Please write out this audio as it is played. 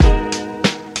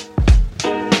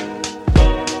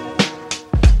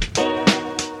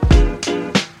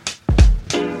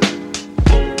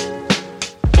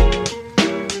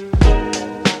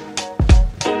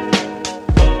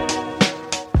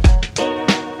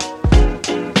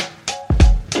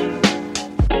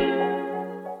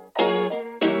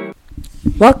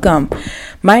Welcome.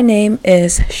 My name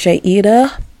is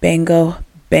Shaida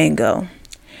Bango,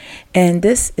 and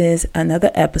this is another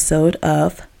episode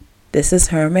of This Is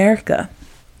Her America.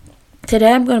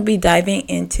 Today I'm going to be diving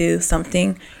into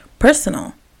something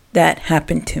personal that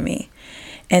happened to me,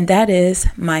 and that is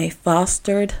my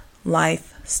fostered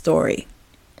life story.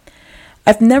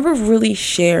 I've never really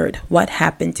shared what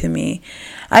happened to me.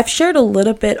 I've shared a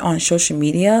little bit on social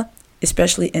media,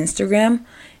 especially Instagram.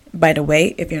 By the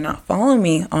way, if you're not following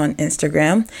me on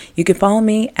Instagram, you can follow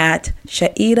me at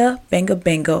Shaida Bango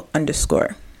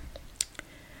 _.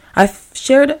 I've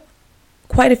shared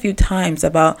quite a few times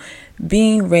about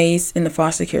being raised in the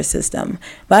foster care system,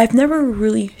 but I've never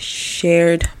really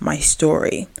shared my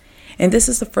story. And this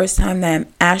is the first time that I'm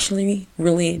actually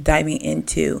really diving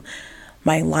into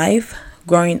my life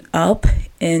growing up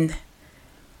in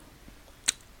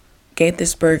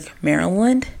Gaithersburg,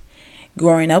 Maryland,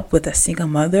 growing up with a single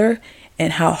mother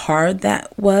and how hard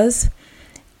that was,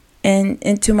 and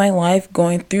into my life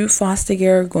going through foster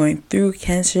care, going through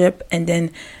kinship, and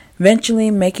then eventually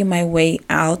making my way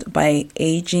out by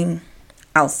aging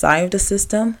outside of the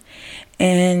system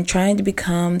and trying to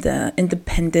become the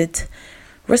independent,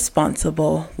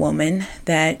 responsible woman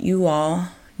that you all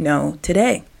know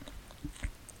today.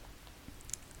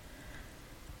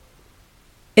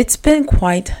 It's been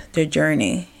quite the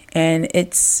journey, and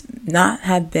it's not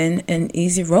have been an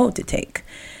easy road to take.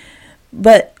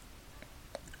 But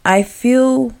I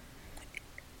feel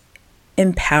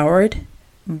empowered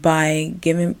by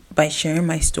sharing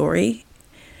my story,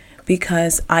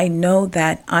 because I know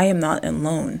that I am not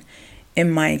alone in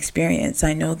my experience.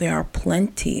 I know I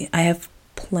have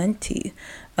plenty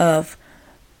of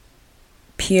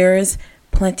peers,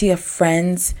 plenty of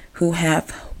friends who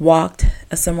have walked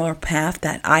a similar path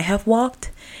that I have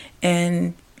walked,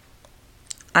 and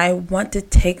I want to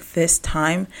take this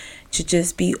time to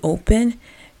just be open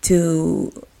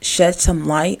to shed some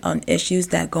light on issues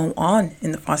that go on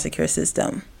in the foster care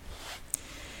system.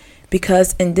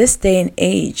 Because in this day and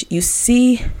age, you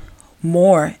see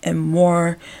more and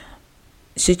more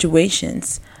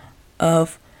situations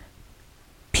of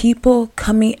people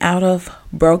coming out of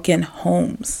broken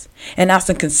homes. And as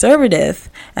a conservative,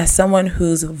 as someone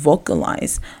who's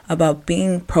vocalized about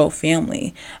being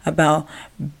pro-family, about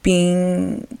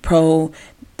being pro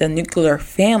the nuclear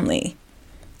family,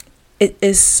 it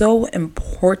is so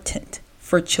important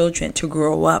for children to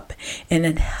grow up in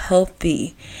a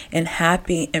healthy and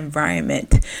happy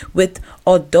environment with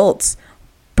adults,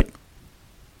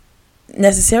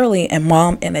 necessarily a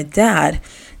mom and a dad,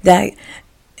 that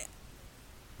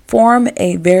form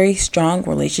a very strong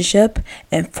relationship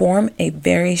and form a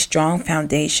very strong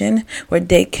foundation where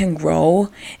they can grow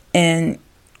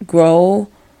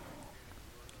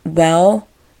well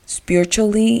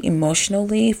spiritually,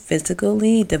 emotionally,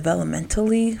 physically,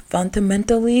 developmentally,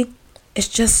 fundamentally. It's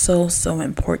just so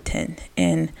important.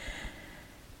 And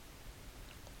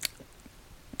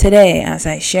today, as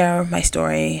I share my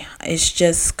story, it's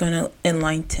just going to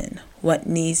enlighten what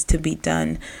needs to be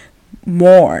done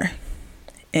more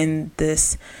in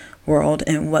this world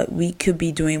and what we could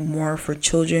be doing more for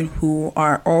children who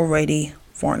are already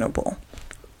vulnerable.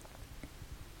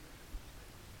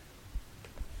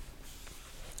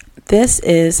 This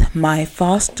is my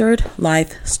fostered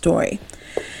life story.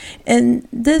 In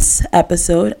this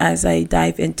episode, as I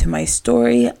dive into my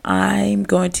story, I'm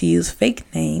going to use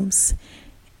fake names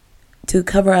to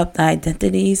cover up the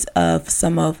identities of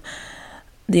some of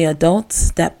the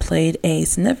adults that played a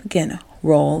significant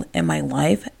role in my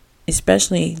life,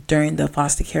 especially during the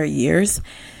foster care years,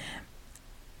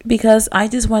 because I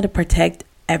just want to protect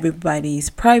everybody's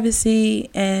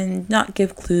privacy and not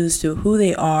give clues to who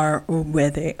they are or where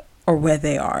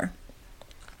they are.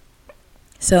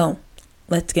 So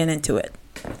let's get into it.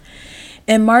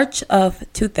 In March of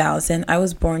 2000, I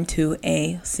was born to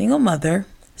a single mother.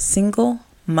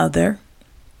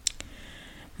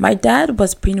 My dad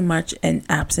was pretty much an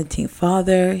absentee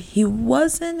father. He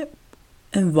wasn't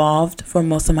involved for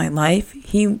most of my life.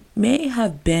 He may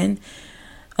have been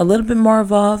a little bit more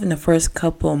involved in the first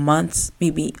couple of months,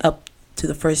 maybe up to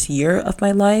the first year of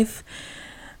my life,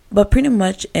 but pretty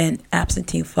much an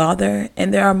absentee father.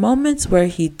 And there are moments where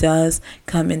he does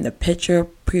come in the picture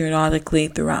periodically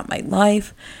throughout my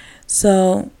life.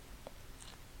 So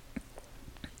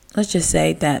let's just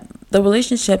say that the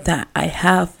relationship that I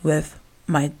have with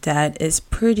my dad is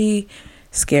pretty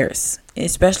scarce,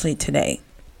 especially today.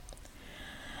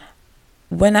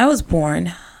 When I was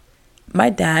born, my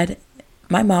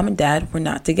mom and dad were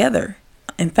not together.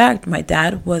 In fact, my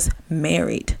dad was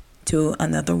married to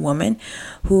another woman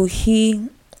who he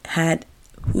had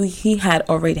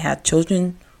already had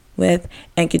children with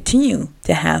and continue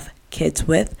to have kids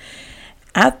with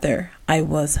after I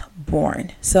was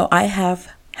born. So I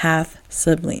have half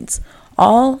siblings,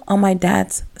 all on my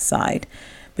dad's side.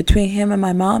 Between him and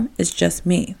my mom, it's just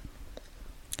me.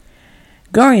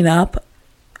 Growing up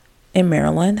in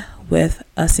Maryland with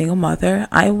a single mother,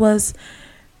 I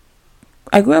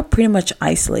grew up pretty much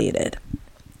isolated.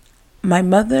 My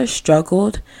mother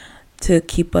struggled to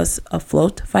keep us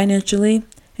afloat financially,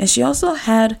 and she also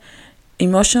had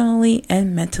emotional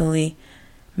and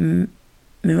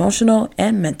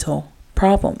mental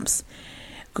problems.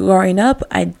 Growing up,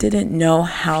 I didn't know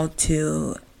how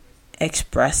to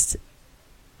express,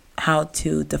 how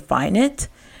to define it.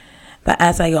 But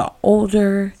as I got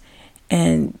older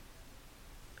and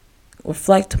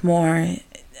reflect more,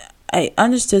 I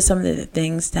understood some of the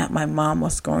things that my mom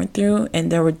was going through,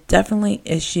 and there were definitely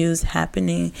issues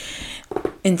happening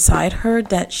inside her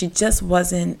that she just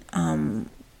wasn't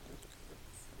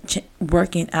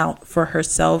working out for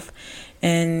herself,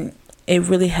 and it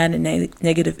really had a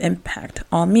negative impact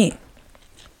on me.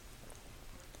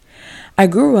 I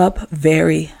grew up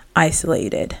very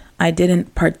isolated. I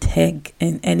didn't partake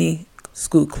in any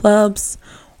school clubs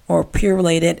or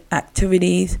peer-related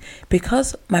activities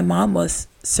because my mom was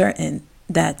certain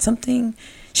that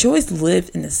she always lived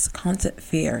in this constant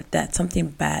fear that something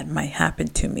bad might happen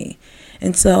to me.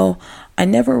 And so I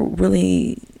never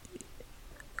really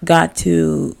got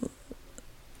to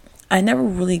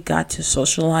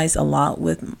socialize a lot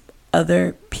with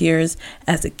other peers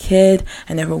as a kid.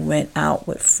 I never went out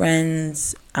with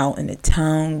friends out in the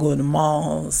town, go to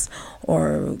malls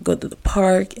or go to the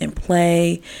park and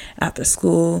play after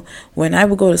school. When I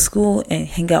would go to school and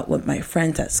hang out with my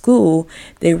friends at school,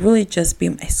 they really just be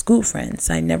my school friends.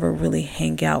 I never really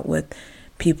hang out with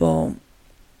people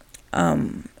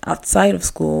outside of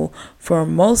school for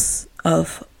most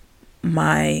of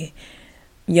my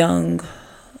young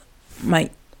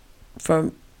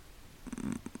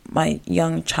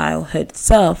childhood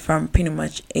self, from pretty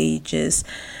much ages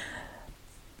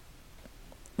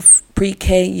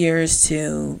pre-K years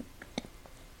to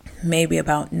maybe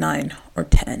about 9 or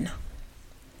 10.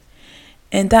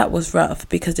 And that was rough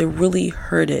because it really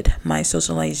hurted my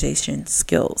socialization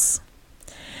skills.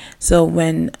 So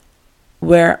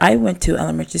where I went to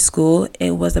elementary school,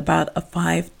 it was about a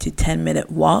 5 to 10 minute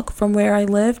walk from where I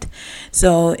lived.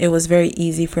 So it was very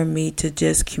easy for me to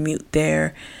just commute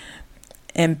there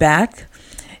and back.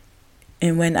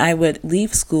 And when I would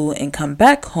leave school and come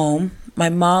back home, my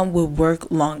mom would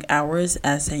work long hours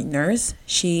as a nurse.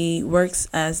 She works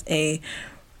as a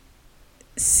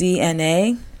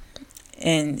CNA,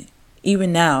 and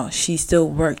even now she still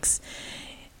works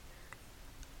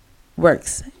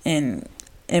and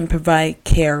provide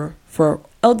care for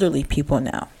elderly people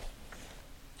now.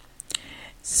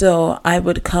 So I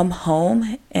would come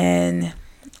home and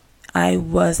I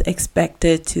was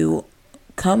expected to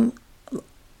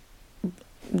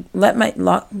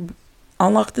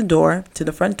unlock the door to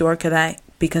the front door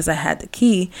because I had the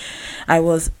key. I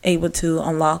was able to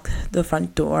unlock the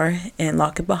front door and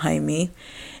lock it behind me,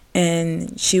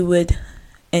 and she would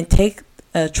take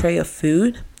a tray of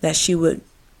food that she would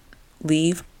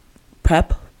leave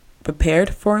prepared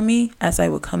for me as I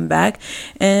would come back.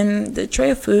 And the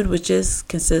tray of food would just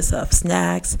consist of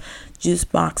snacks, juice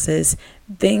boxes,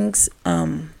 things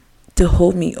to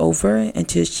hold me over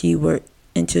until she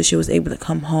was able to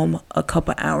come home a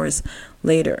couple hours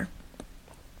later.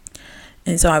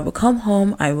 And so I would come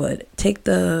home, I would take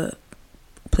the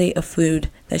plate of food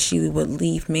that she would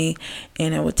leave me,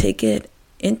 and I would take it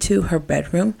into her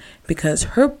bedroom because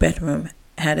her bedroom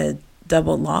had a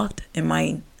double locked and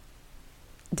mine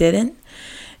didn't.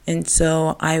 And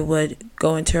so I would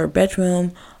go into her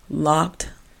bedroom, locked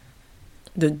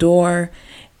the door,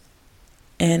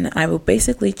 and I would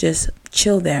basically just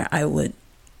chill there. I would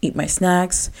eat my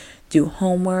snacks, do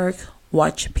homework,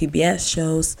 watch PBS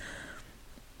shows,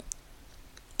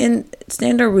 in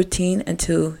standard routine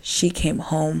until she came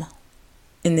home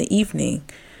in the evening.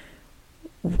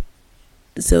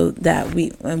 So that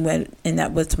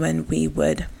that was when we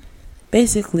would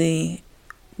basically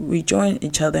rejoin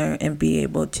each other and be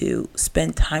able to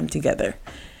spend time together.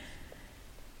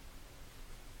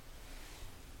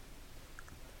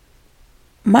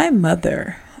 My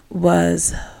mother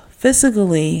was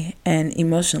physically and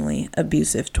emotionally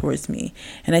abusive towards me.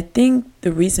 And I think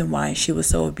the reason why she was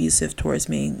so abusive towards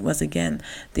me was, again,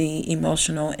 the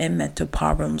emotional and mental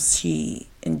problems she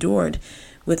endured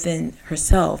within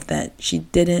herself, that she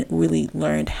didn't really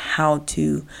learn how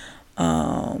to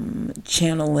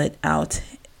channel it out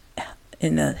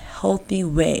in a healthy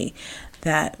way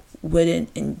that wouldn't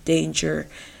endanger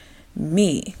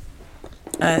me.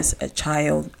 as a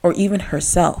child, or even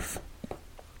herself.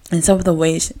 And some of the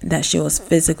ways that she was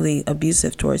physically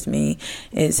abusive towards me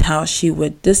is how she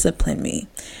would discipline me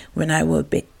when I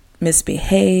would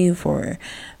misbehave or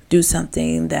do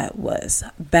something that was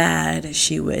bad.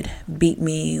 She would beat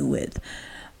me with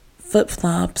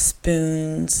flip-flops,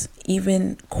 spoons,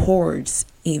 even cords,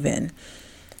 even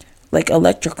like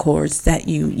electric cords that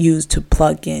you use to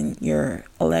plug in your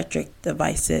electric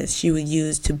devices. She would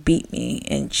use to beat me,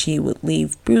 and she would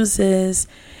leave bruises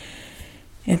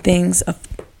and things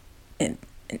and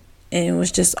it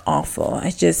was just awful.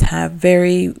 I just have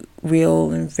very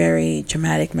real and very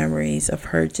traumatic memories of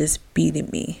her just beating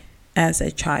me as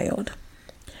a child.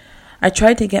 I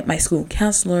tried to get my school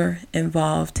counselor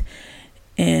involved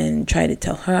and tried to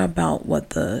tell her about what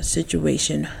the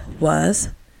situation was.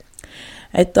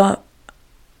 I thought,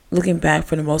 looking back,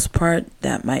 for the most part,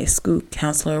 that my school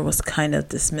counselor was kind of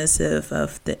dismissive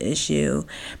of the issue.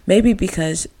 Maybe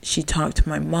because she talked to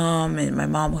my mom and my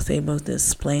mom was able to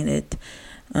explain it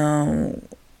down,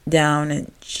 and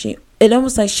it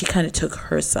almost like she kind of took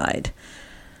her side.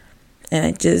 And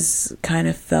I just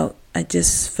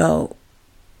felt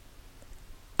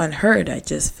unheard. I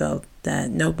just felt that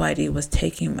nobody was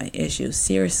taking my issues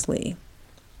seriously.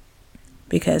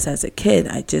 Because as a kid,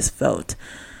 I just felt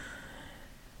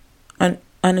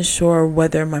unsure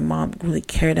whether my mom really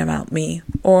cared about me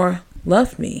or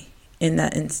loved me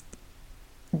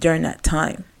during that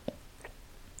time.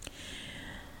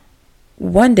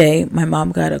 One day, my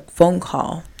mom got a phone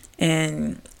call,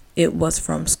 and it was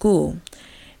from school,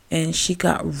 and she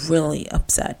got really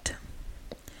upset.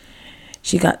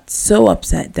 She got so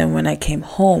upset that when I came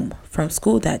home from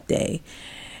school that day,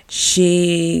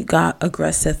 she got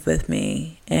aggressive with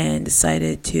me and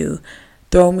decided to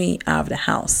throw me out of the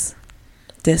house.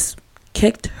 Just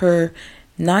kicked her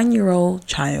 9-year-old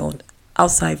child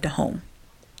outside the home.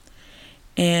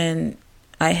 And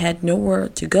I had nowhere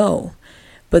to go.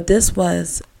 But this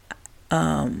was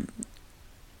how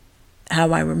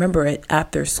I remember it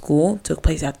took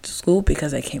place after school,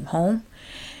 because I came home.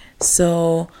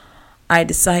 So I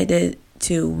decided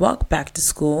to walk back to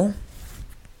school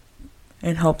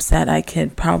in hopes that I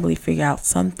could probably figure out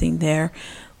something there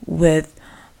with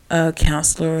a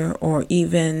counselor or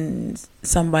even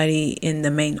somebody in the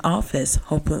main office,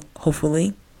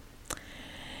 hopefully.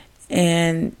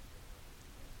 And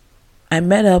I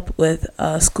met up with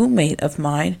a schoolmate of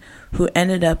mine who I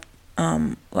ended up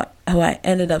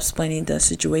explaining the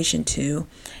situation to,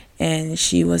 and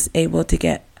she was able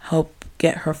to help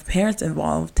get her parents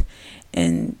involved,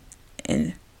 and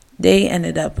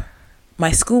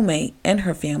my schoolmate and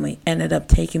her family ended up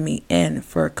taking me in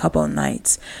for a couple of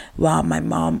nights while my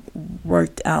mom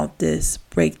worked out this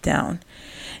breakdown.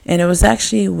 And it was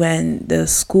actually when the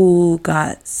school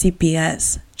got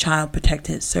CPS, Child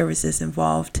Protective Services,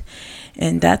 involved.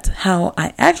 And that's how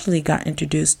I actually got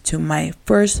introduced to my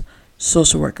first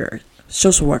social worker.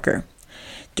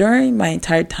 During my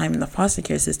entire time in the foster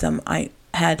care system, I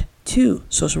had 2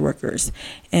 social workers,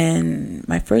 and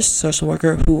my first social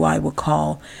worker, who I will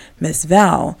call Miss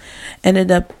Val,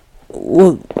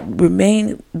 will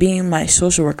remain being my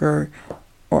social worker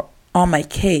or on my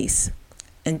case,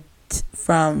 and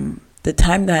from the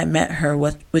time that I met her,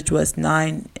 which was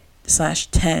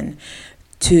 9/10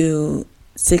 to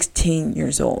 16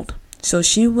 years old. So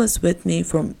she was with me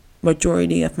for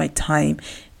majority of my time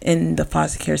in the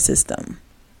foster care system.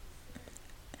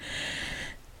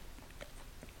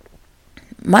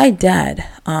 My dad,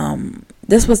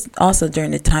 this was also during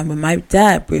the time when my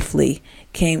dad briefly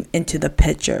came into the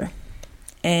picture,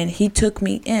 and he took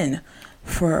me in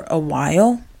for a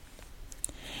while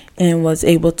and was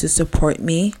able to support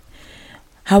me.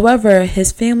 However,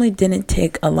 his family didn't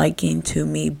take a liking to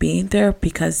me being there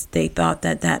because they thought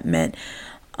that meant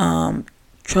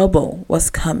trouble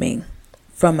was coming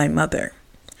from my mother.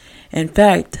 In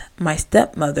fact, my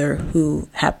stepmother, who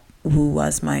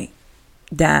was my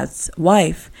dad's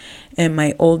wife, and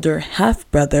my older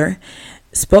half-brother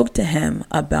spoke to him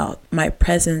about my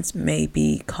presence may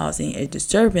be causing a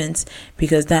disturbance,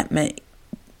 because that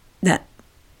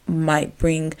might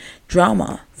bring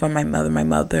drama from my mother. My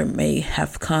mother may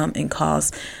have come and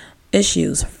caused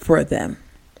issues for them.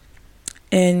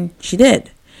 And she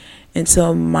did. And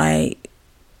so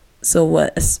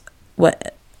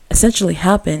what essentially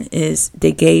happened is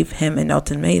they gave him an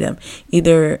ultimatum.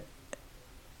 Either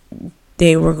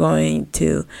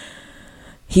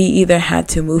he either had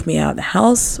to move me out of the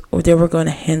house, or they were going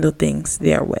to handle things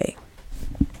their way.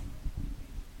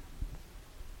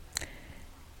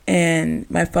 And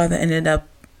my father ended up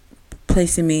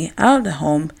placing me out of the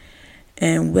home,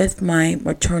 and with my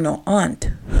maternal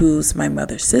aunt, who's my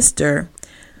mother's sister,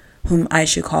 whom I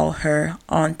should call her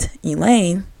Aunt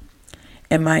Elaine,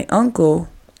 and my uncle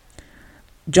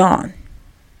John.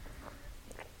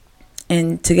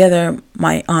 And together,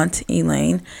 my Aunt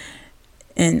Elaine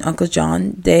and Uncle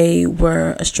John, they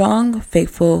were a strong,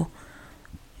 faithful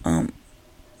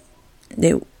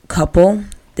couple.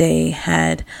 They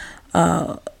had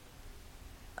a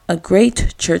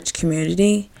great church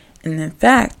community. And in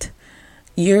fact,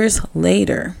 years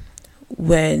later,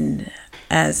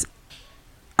 as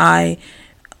I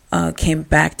came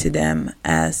back to them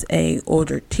as a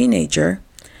older teenager,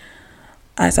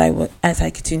 as I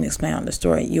continue to explain on the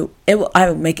story, it will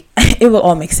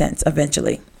all make sense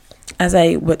eventually. As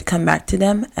I would come back to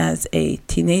them as a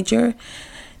teenager,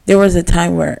 there was a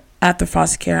time where after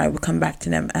foster care, I would come back to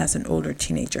them as an older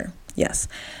teenager. Yes.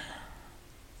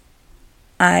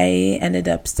 I ended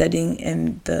up studying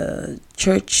in the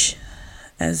church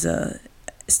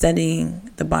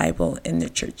studying the Bible in the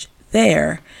church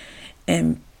there,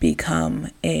 and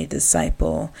become a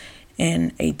disciple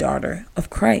and a daughter of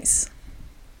Christ.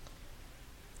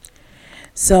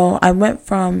 So I went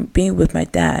from being with my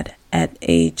dad at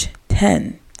age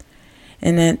 10.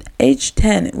 And at age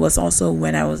 10, it was also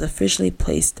when I was officially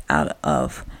placed out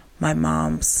of my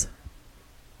mom's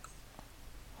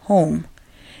home.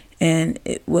 And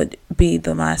it would be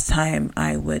the last time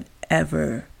I would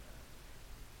ever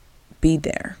be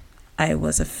there. I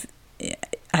would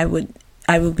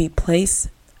be placed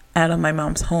out of my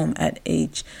mom's home at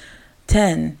age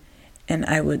 10, and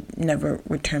I would never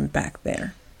return back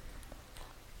there.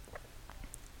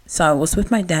 So I was with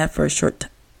my dad for a short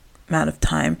amount of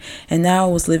time, and now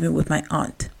I was living with my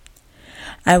aunt.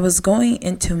 I was going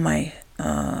into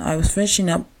I was finishing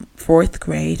up 4th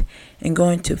grade and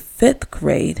going to 5th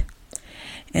grade.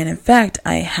 And in fact,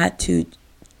 I had to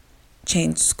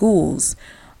change schools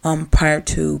prior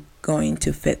to going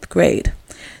to 5th grade.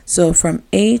 So from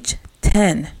age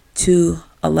 10 to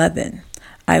 11,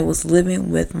 I was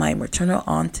living with my maternal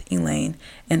aunt Elaine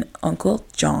and Uncle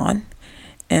John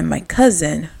and my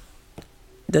cousin,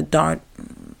 the daughter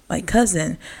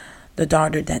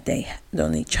the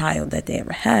only child that they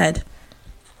ever had.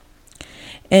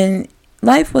 And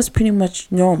life was pretty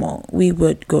much normal. I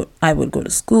would go to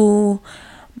school.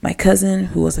 My cousin,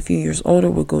 who was a few years older,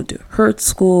 would go to her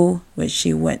school, which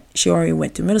she already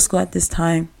went to middle school at this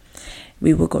time.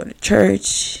 We would go to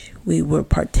church. We would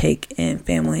partake in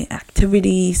family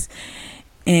activities,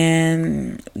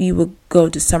 and we would go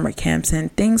to summer camps,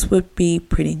 and things would be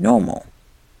pretty normal.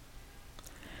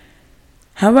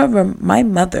 However, my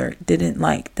mother didn't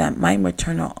like that my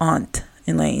maternal aunt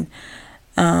Elaine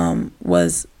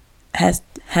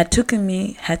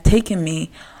had taken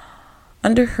me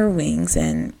under her wings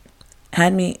and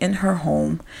had me in her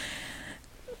home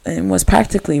and was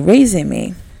practically raising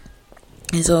me.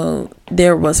 And so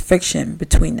there was friction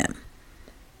between them.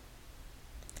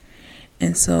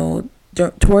 And so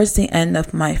towards the end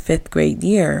of my 5th grade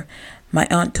year, my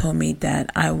aunt told me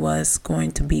that I was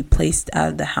going to be placed out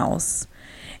of the house,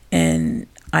 and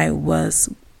I was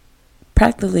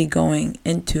practically going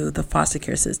into the foster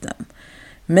care system.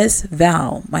 Miss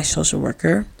Val, my social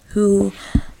worker, who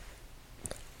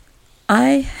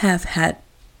I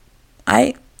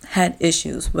had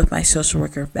issues with my social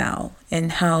worker Val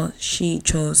and how she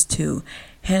chose to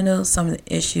handle some of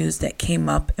the issues that came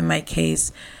up in my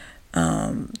case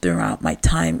throughout my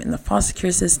time in the foster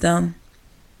care system.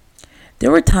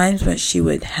 There were times when she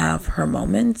would have her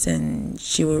moments and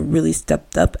she would really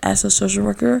step up as a social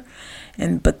worker,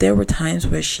 but there were times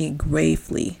where she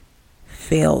gravely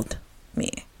failed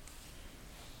me.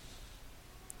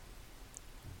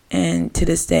 And to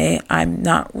this day, I'm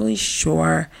not really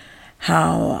sure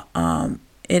how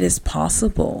it is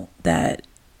possible that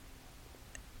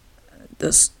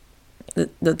the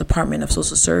Department of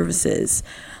Social Services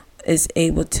is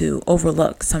able to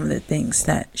overlook some of the things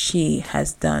that she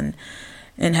has done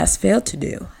and has failed to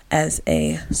do as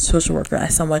a social worker,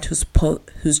 as someone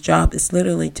whose job is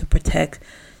literally to protect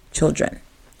children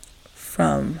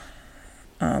from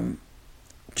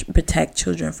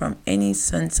any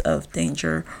sense of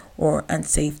danger or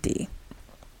unsafety.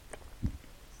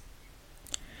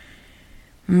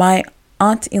 My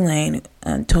Aunt Elaine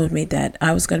told me that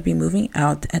I was going to be moving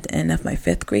out at the end of my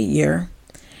 5th grade year,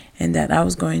 and that I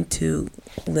was going to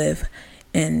live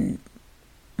in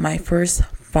my first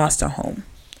foster home.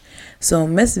 So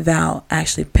Miss Val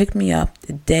actually picked me up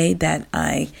the day that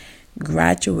I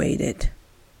graduated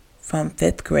from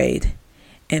 5th grade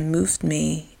and moved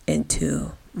me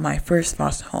into my first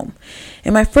foster home.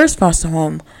 In my first foster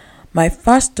home, my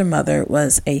foster mother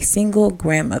was a single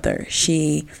grandmother.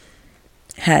 She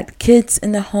had kids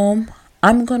in the home.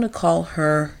 I'm going to call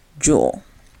her Jewel.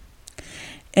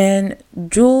 And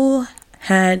Jewel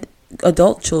had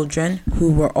adult children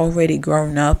who were already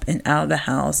grown up and out of the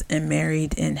house and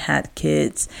married and had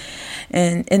kids.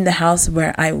 And in the house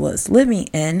where I was living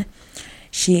in,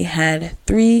 she had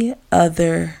 3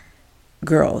 other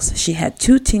girls. She had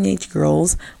 2 teenage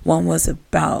girls. One was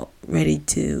about ready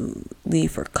to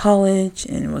leave for college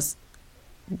and was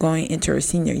going into her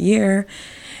senior year.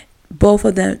 Both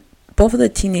of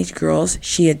the teenage girls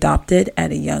she adopted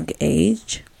at a young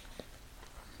age.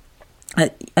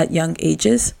 At young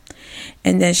ages.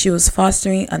 And then she was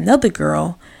fostering another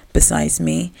girl besides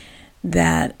me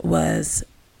that was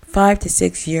 5 to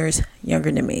 6 years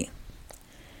younger than me.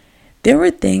 There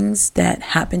were things that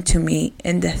happened to me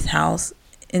in this house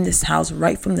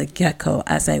right from the get-go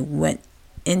as I went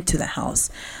into the house,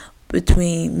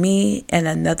 between me and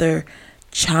another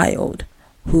child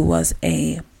who was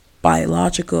a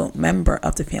biological member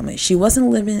of the family. She wasn't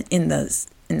living in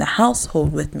the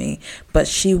household with me, but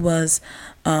she was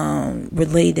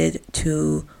related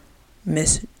to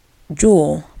Miss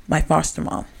Jewel, my foster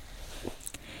mom.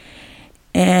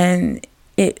 And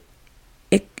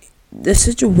the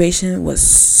situation was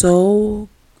so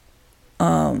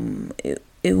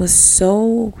it was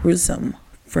so gruesome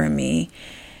for me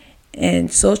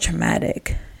and so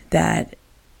traumatic that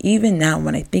even now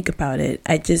when I think about it,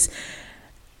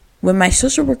 when my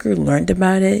social worker learned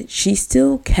about it, she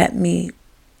still had me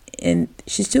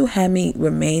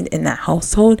remain in that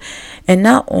household. And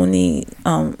not only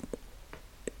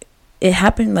it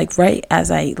happened right as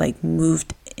I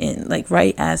moved in,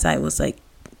 right as I was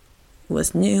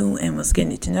new and was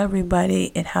getting to know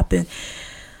everybody. It happened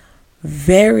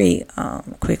very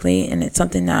quickly, and it's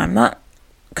something that I'm not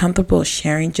comfortable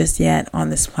sharing just yet on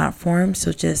this platform.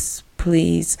 So just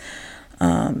please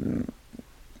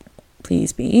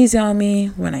be easy on me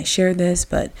when I share this.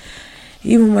 But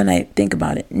even when I think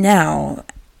about it now,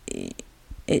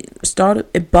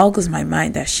 it boggles my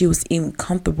mind that she was even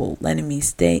comfortable letting me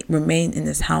remain in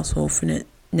this household for the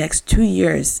next 2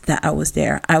 years that I was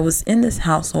there. I was in this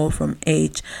household from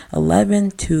age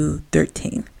 11 to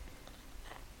 13.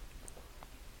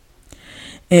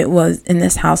 It was in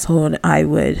this household I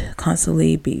would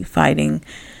constantly be fighting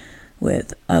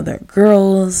with other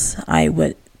girls.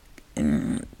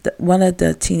 One of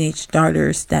the teenage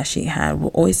daughters that she had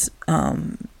would always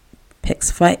pick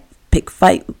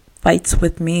fights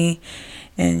with me,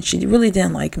 and she really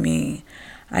didn't like me.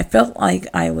 I felt like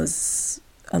I was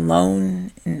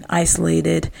alone and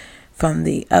isolated from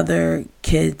the other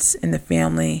kids in the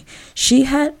family.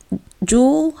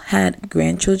 Jewel had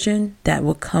grandchildren that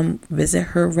would come visit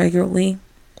her regularly,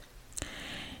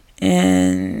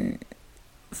 and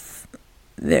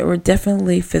there were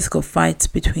definitely physical fights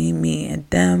between me and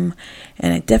them,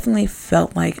 and I definitely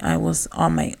felt like I was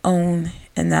on my own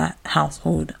in that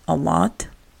household a lot.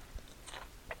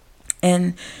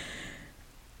 And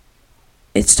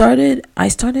I started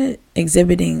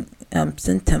exhibiting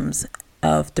symptoms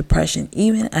of depression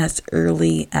even as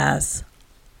early as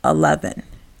 11.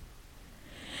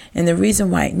 And the reason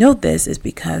why I know this is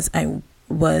because I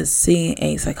was seeing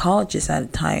a psychologist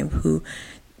at the time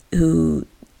who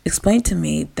explained to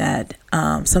me that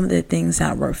some of the things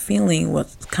that we're feeling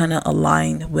was kind of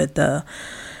aligned with the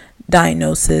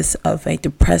diagnosis of a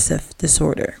depressive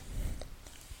disorder.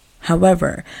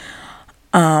 However,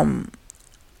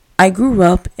 I grew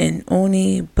up in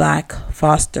only Black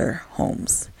foster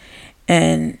homes,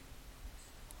 and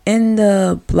in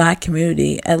the Black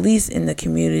community, at least in the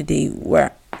community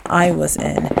where I was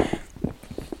in,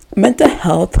 mental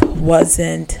health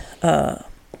wasn't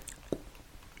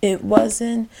it was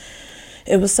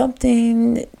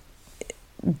something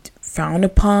frowned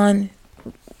upon.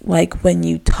 Like when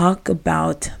you talk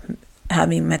about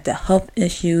having mental health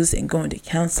issues and going to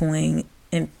counseling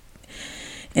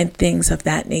and things of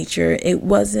that nature, it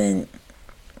wasn't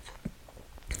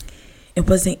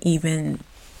even,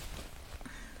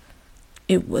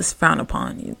 it was frowned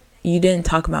upon. You didn't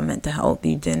talk about mental health.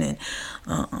 You didn't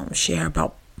share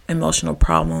about emotional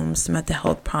problems, mental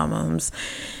health problems.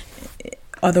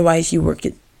 Otherwise, you were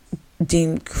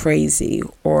deemed crazy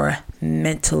or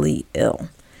mentally ill.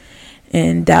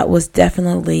 And that was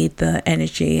definitely the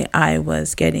energy I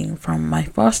was getting from my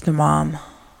foster mom,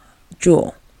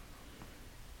 Jewel.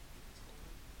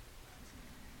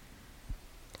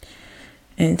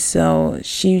 And so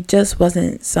she just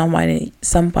wasn't somebody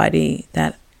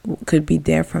that could be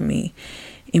there for me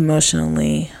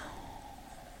emotionally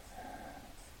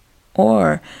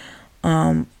or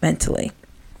mentally.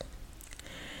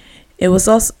 It was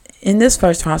also in this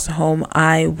first foster home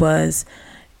I was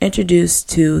introduced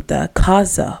to the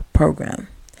CASA program.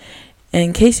 And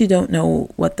in case you don't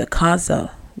know what the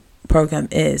CASA program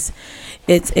is.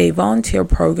 It's a volunteer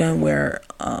program where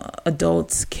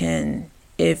adults can,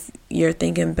 if you're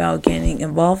thinking about getting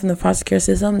involved in the foster care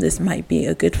system, this might be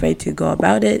a good way to go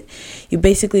about it. You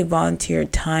basically volunteer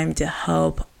time to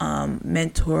help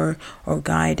mentor or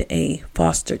guide a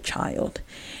foster child.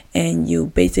 And you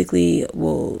basically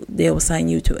they will assign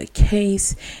you to a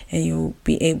case, and you'll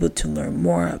be able to learn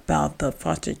more about the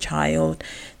foster child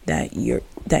that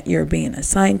you're being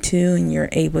assigned to, and you're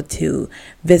able to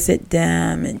visit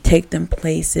them and take them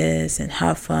places and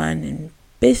have fun, and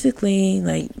basically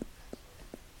like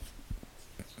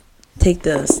take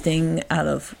the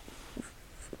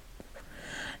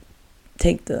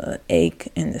ache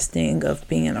and the sting of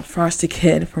being a foster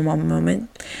kid for one moment.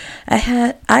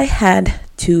 I had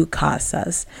two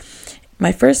casas.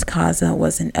 My first casa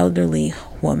was an elderly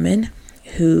woman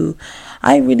who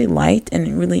I really liked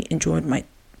and really enjoyed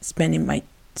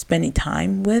spending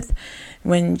time with.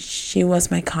 When she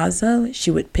was my casa, she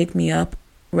would pick me up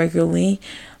regularly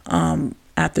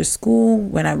after school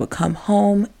when I would come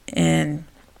home, and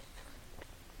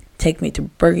take me to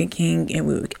Burger King, and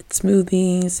we would get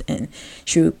smoothies, and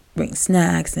she would bring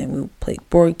snacks, and we would play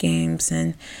board games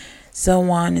and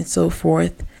so on and so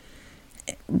forth.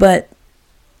 But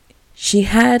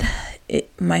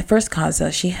my first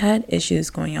casa, she had issues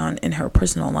going on in her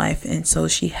personal life, and so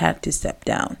she had to step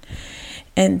down.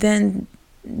 And then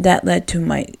that led to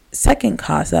my second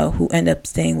casa, who ended up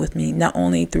staying with me not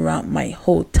only throughout my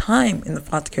whole time in the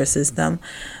foster care system,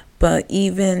 but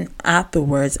even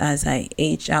afterwards, as I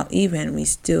age out, even we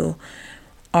still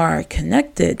are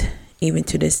connected even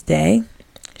to this day.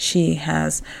 She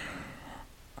has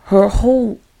her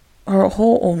whole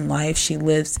own life. She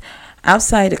lives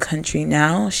outside the country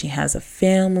now. She has a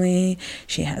family.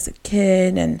 She has a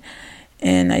kid, and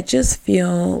I just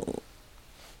feel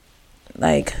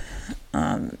like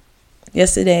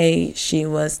yesterday she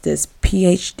was this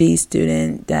PhD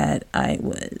student that I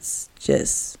was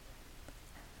just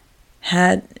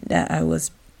had, that was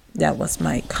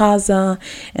my casa,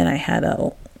 and I had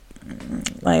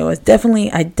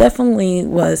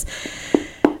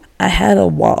I had a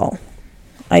wall.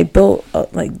 I built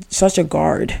such a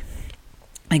guard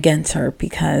against her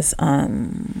because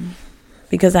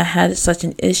I had such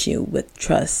an issue with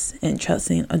trust and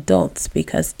trusting adults,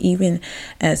 because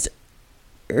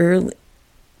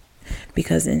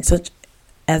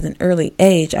as an early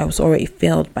age, I was already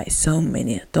failed by so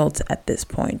many adults at this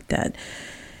point that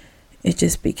it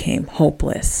just became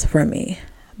hopeless for me.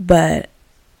 But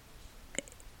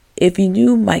if you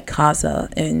knew my casa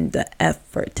and the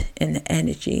effort and the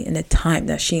energy and the time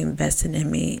that she invested in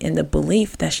me, and the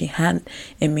belief that she had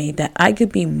in me, that I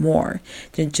could be more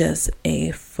than just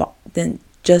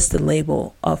the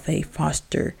label of a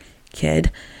foster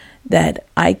kid, that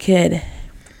I could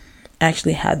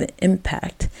actually have an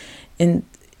impact in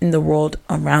the world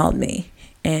around me.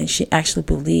 And she actually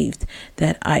believed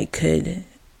that I could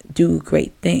do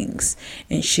great things,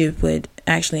 and she would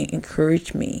actually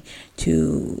encourage me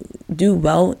to do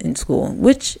well in school,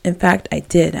 which in fact I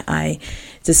did.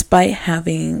 Despite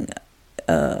having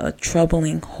a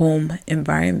troubling home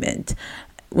environment,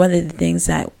 one of the things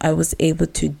that I was able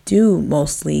to do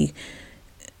mostly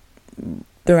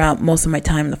throughout most of my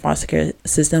time in the foster care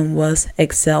system was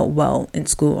excel well in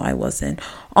school. I was an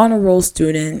honor roll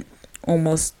student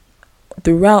almost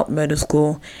throughout middle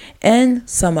school and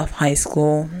some of high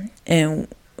school. And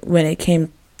when it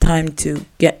came time to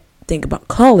think about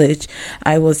college,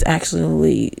 I was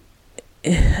actually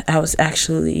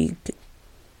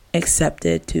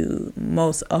accepted to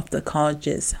most of the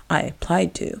colleges I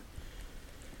applied to.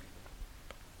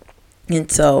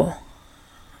 And so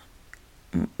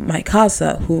my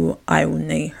casa, who I will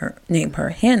name her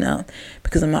Hannah,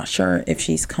 because I'm not sure if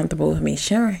she's comfortable with me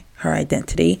sharing her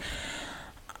identity.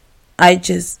 I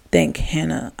just think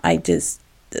Hannah,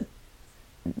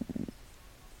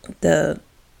 the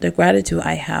gratitude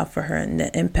I have for her and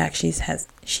the impact she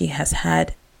has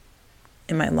had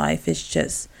in my life is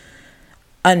just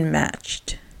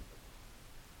unmatched.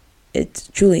 It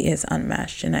truly is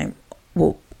unmatched, and I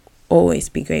will always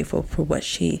be grateful for what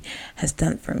she has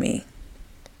done for me.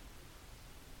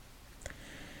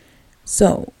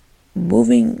 So,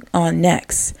 moving on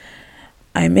next,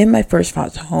 I'm in my first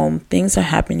foster home. Things are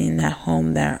happening in that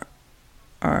home that's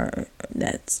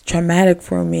traumatic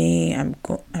for me. I'm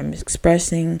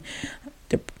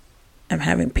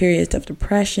having periods of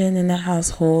depression in the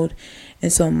household,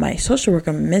 and so my social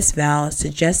worker, Miss Val,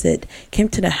 came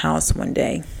to the house one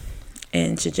day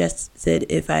and suggested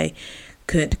if I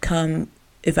would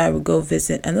go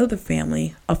visit another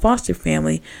family, a foster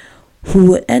family,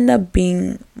 who would end up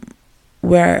being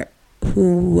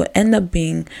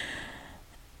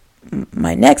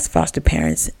my next foster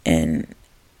parents, and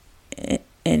it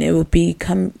will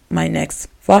become my next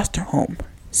foster home.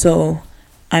 So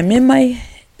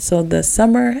the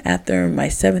summer after my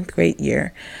 7th grade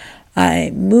year,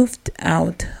 I moved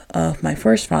out of my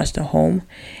first foster home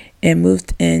and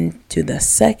moved into the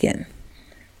second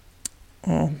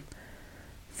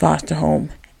foster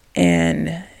home.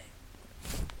 And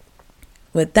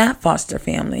with that foster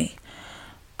family,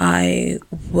 I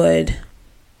would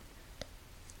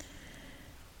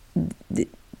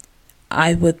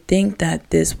think that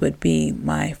this would be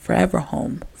my forever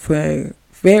home for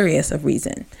various of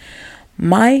reasons.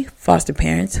 My foster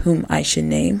parents, whom I should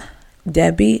name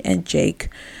Debbie and Jake,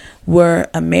 were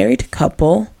a married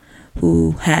couple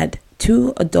who had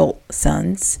 2 adult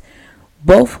sons,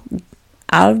 both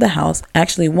out of the house.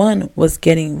 Actually, one was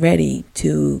getting ready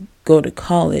to go to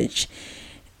college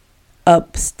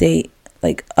upstate,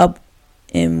 like up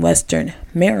in Western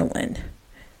Maryland.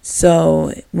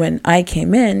 So when I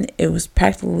came in, it was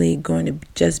practically going to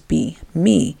just be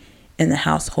me in the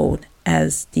household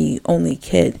as the only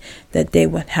kid that they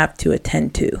would have to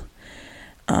attend to.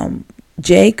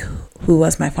 Jake, who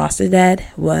was my foster dad,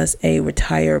 was a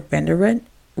retired veteran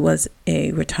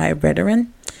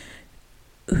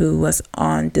who was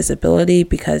on disability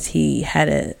because he had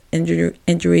an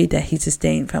injury that he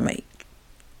sustained from a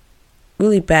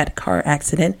really bad car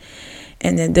accident.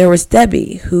 And then there was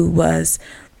Debbie, who was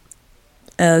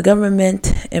a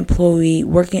government employee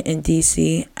working in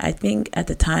DC. I think at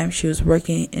the time she was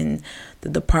working in the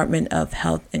Department of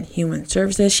Health and Human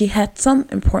Services. She had some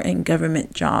important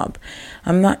government job.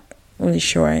 I'm not really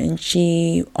sure. And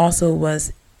she also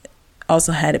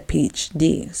had a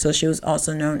PhD. So she was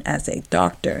also known as a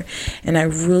doctor. And I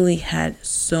really had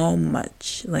so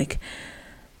much, like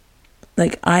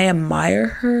I admire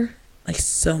her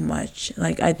so much.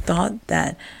 I thought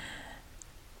that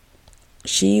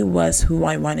she was who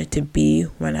I wanted to be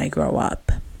when I grow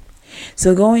up.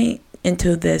 So going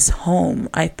into this home,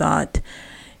 I thought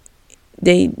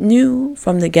they knew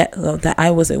from the get-go that I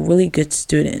was a really good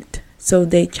student. So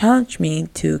they challenged me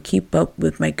to keep up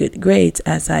with my good grades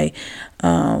as I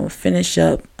finish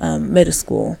up middle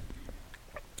school.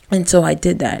 And so I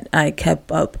did that. I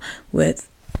kept up with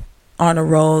honor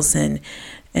rolls and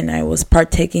I was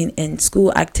partaking in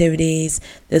school activities.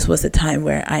 This was a time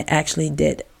where I actually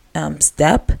did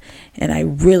step, and I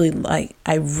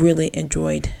really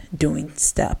enjoyed doing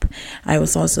step. I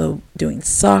was also doing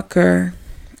soccer,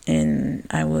 and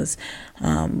I was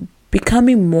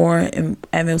becoming more and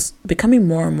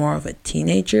more of a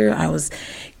teenager. I was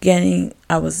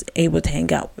able to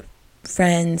hang out with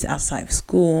friends outside of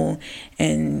school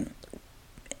and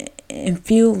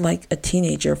feel like a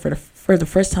teenager for the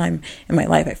first time in my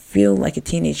life. I feel like a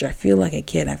teenager. I feel like a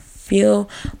kid. I feel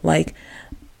like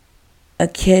a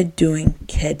kid doing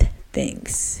kid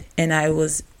things. And I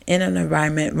was in an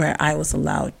environment where I was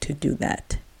allowed to do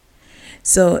that.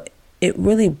 So it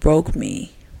really broke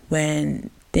me when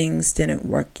things didn't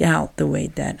work out the way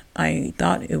that I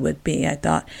thought it would be. I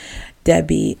thought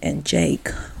Debbie and Jake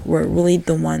were really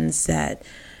the ones that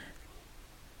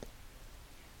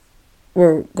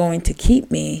were going to keep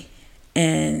me,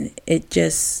 and it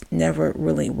just never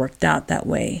really worked out that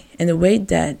way. And the way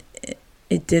that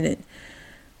it didn't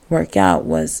work out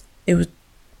was it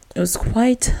was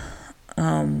quite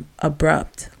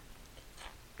abrupt.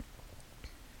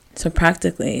 So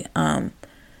practically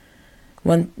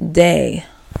one day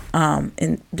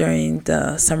during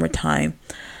the summertime,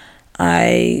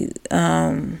 I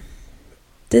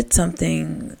did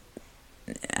something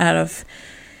out of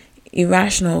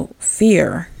irrational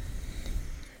fear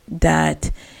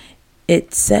that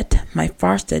it set my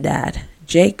foster dad,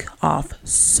 Jake, off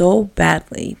so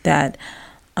badly that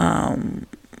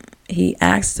he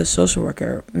asked the social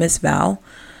worker, Miss Val,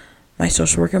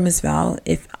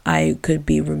 if I could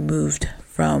be removed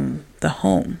from the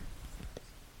home.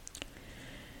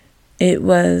 It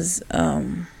was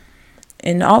an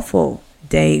awful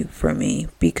day for me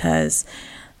because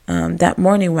that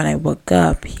morning when I woke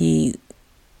up, we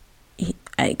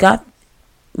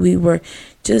were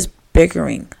just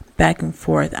bickering back and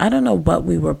forth. I don't know what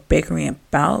we were bickering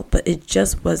about, but it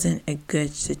just wasn't a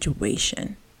good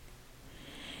situation.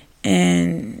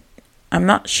 And I'm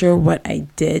not sure what I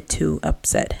did to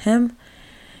upset him,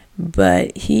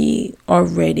 but he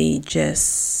already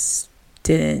just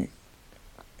didn't.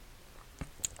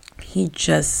 He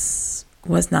just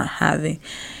was not having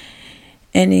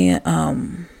any,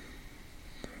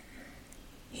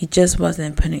 he just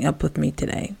wasn't putting up with me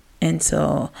today. And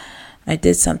so I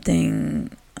did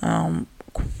something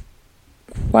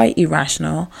quite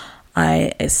irrational.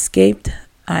 I escaped.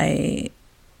 I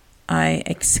I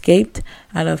escaped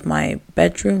out of my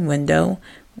bedroom window,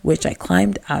 which I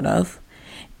climbed out of,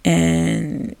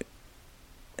 and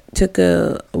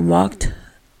walked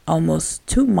almost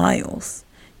 2 miles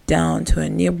down to a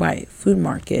nearby food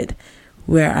market,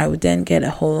 where I would then get a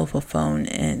hold of a phone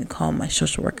and call my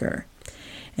social worker.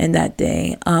 And that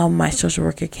day, my social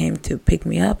worker came to pick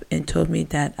me up and told me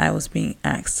that I was being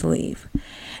asked to leave.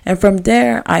 And from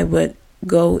there, I would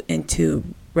go into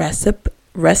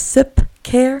recip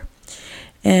care.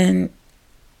 And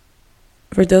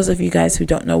for those of you guys who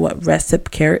don't know what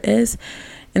recip care is,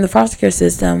 in the foster care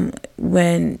system,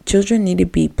 when children need to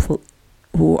be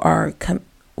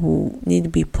who need to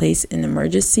be placed in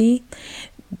emergency,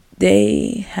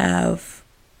 there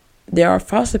are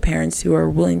foster parents who are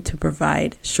willing to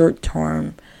provide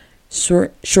short-term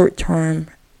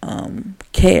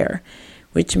care,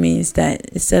 which means that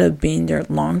instead of being there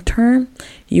long-term,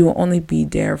 you will only be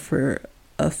there for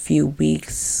a few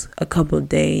weeks, a couple of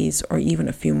days, or even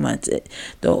a few months.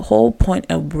 The whole point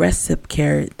of recip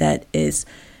care it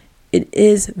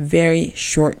is very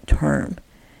short-term.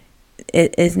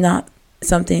 It is not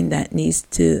something that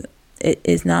necessarily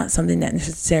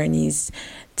needs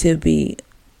to be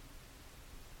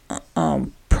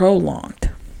prolonged.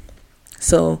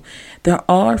 So there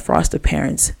are foster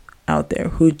parents out there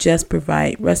who just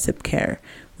provide recip care,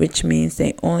 which means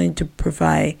they only to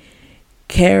provide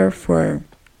care for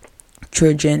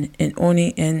children and only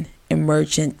in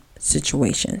emergent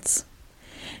situations.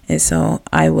 And so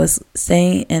I was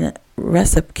staying in a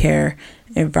recip care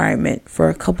environment for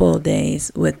a couple of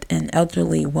days with an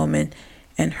elderly woman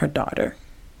and her daughter.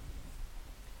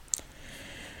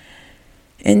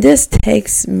 And this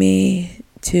takes me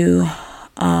to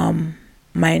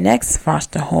my next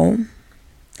foster home.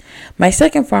 My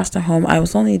second foster home, I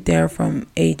was only there from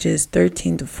ages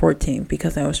 13 to 14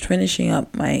 because I was finishing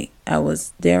up I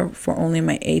was there for only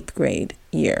my 8th grade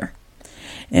year.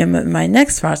 And my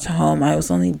next foster home, I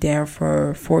was only there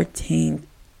for 14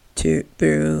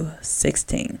 through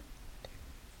 16.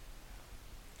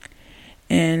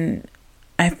 And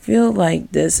I feel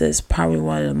like this is probably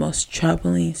one of the most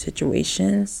troubling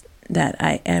situations that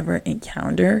I ever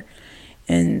encountered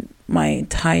in my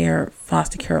entire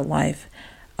foster care life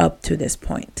up to this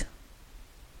point.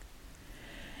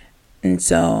 And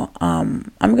so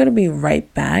I'm going to be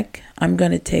right back. I'm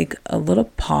going to take a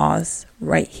little pause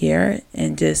right here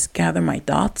and just gather my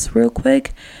thoughts real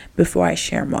quick before I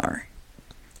share more.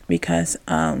 Because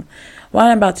what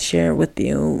I'm about to share with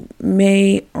you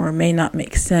may or may not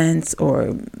make sense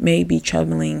or may be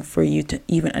troubling for you to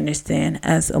even understand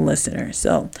as a listener.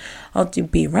 So I'll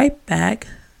be right back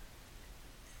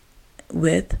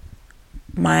with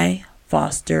my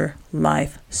foster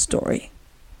life story.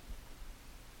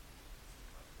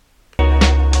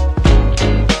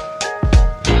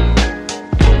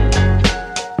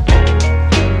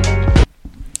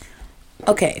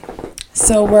 Okay,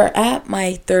 so we're at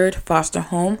my third foster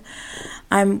home.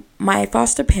 My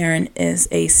foster parent is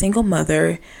a single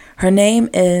mother. Her name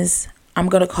is, I'm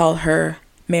going to call her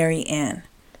Mary Ann.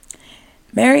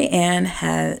 Mary Ann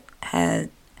had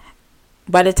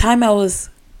by the time I was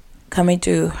coming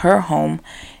into her home,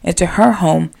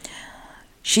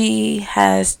 she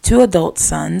has 2 adult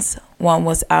sons. One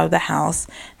was out of the house.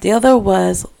 The other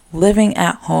was living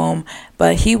at home,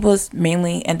 but he was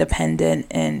mainly independent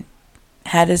and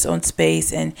had his own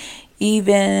space and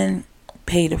even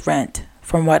paid rent,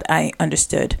 from what I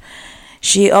understood.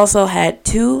 She also had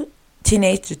 2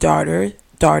 teenage daughters.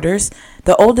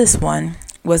 The oldest one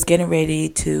was getting ready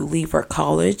to leave for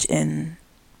college in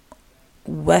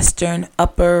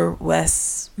Upper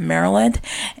West Maryland,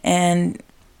 and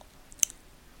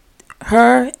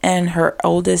her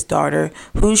oldest daughter,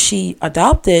 who she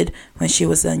adopted when she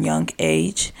was a young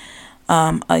age,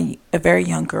 a very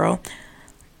young girl.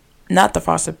 Not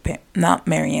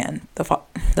Marianne, the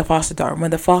foster daughter.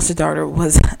 When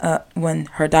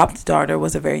her adopted daughter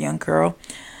was a very young girl,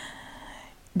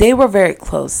 they were very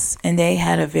close and they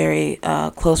had a very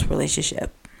close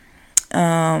relationship.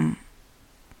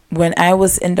 When I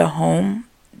was in the home,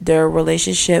 their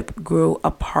relationship grew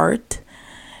apart,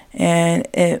 and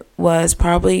it was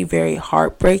probably very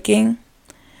heartbreaking.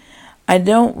 I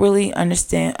didn't really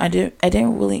understand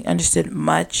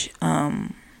much.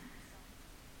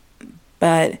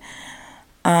 But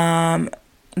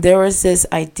there was this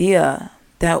idea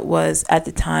that was at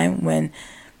the time when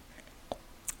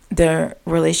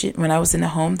when I was in the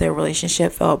home, their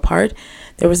relationship fell apart.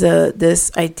 There was this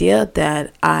idea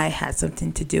that I had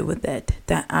something to do with it,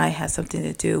 that I had something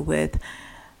to do with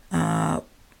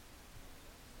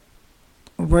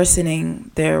worsening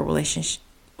of their relationship.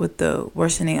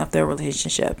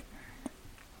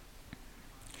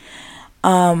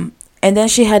 And then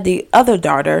she had her other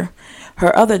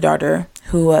daughter,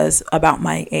 who was about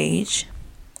my age.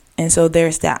 And so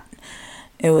there's that.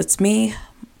 It was me,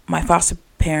 my foster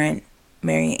parent,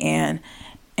 Mary Ann,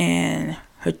 and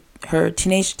her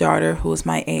teenage daughter, who was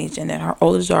my age, and then her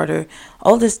oldest daughter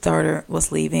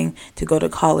was leaving to go to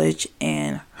college,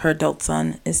 and her adult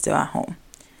son is still at home.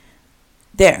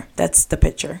 There, that's the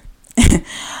picture.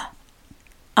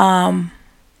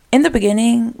 In the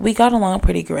beginning, we got along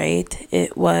pretty great.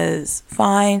 It was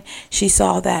fine. She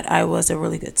saw that I was a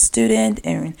really good student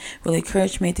and really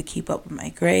encouraged me to keep up with my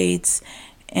grades.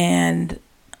 And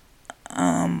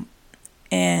I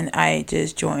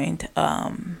just joined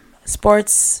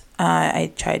sports.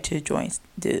 I tried to join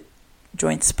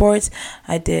sports.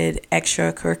 I did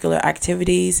extracurricular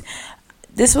activities.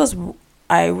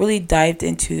 I really dived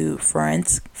into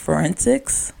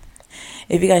forensics.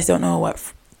 If you guys don't know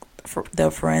what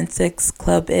the forensics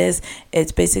club is,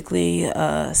 it's basically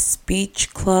a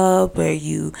speech club where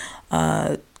you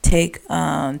take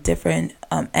different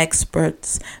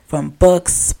experts from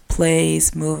books,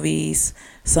 plays, movies,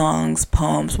 songs,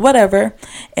 poems, whatever,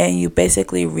 and you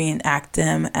basically reenact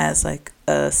them as like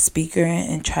a speaker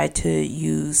and try to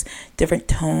use different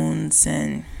tones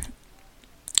and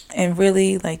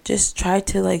really like just try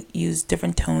to like use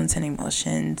different tones and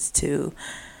emotions to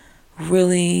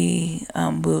really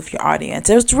move your audience.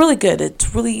 It was really good.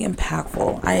 It's really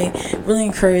impactful. I really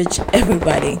encourage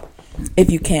everybody, if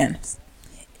you can,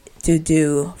 to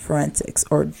do forensics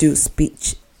or do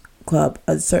speech club,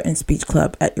 a certain speech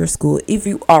club at your school if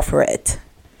you offer it.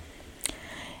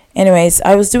 Anyways,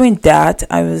 I was doing that.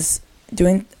 I was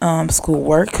doing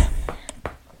schoolwork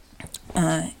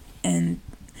and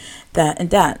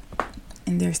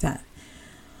there's that.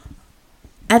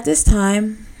 At this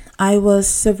time, I was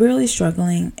severely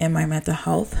struggling in my mental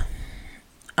health.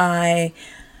 I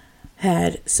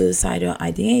had suicidal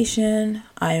ideation.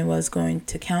 I was going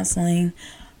to counseling.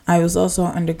 I was also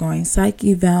undergoing psych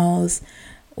evals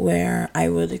where I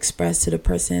would express to the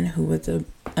person who was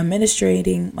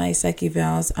administrating my psych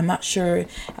evals. I'm not sure,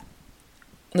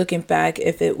 looking back,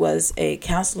 if it was a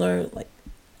counselor, like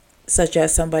such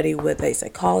as somebody with a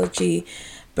psychology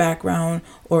background,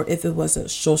 or if it was a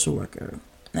social worker.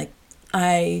 Like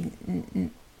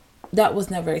that was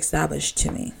never established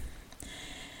to me.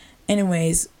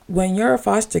 Anyways, when you're a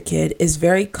foster kid, it's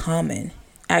very common,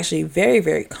 actually very,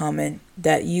 very common,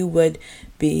 that you would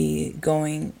be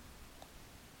going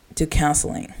to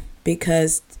counseling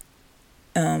because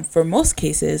for most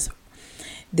cases,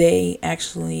 they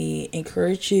actually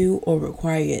encourage you or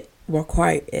require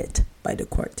it by the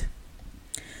court.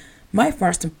 My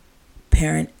foster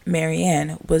parent, Mary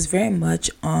Ann, was very much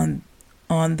on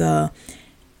the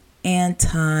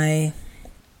anti-mental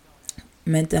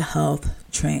health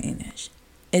train,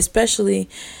 especially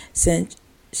since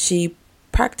she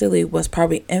practically was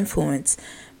probably influenced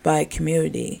by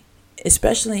community,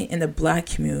 especially in the Black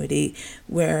community,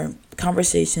 where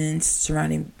conversations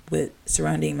surrounding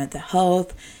mental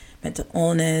health, mental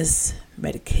illness,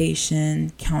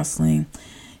 medication, counseling,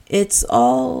 it's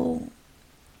all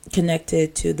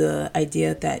connected to the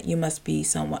idea that you must be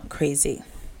somewhat crazy.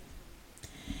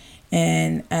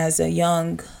 And as a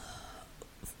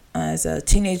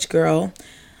teenage girl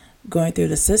going through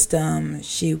the system,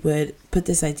 she would put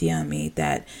this idea on me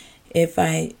that if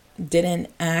I didn't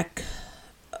act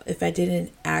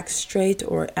straight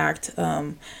or act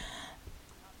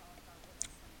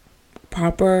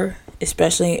proper,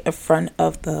 especially in front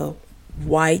of the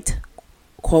white,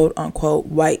 quote unquote,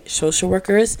 white social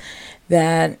workers,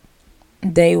 that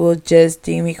they will just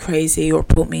deem me crazy or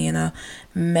put me in a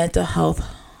mental health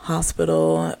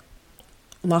hospital,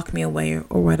 lock me away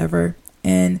or whatever.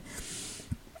 And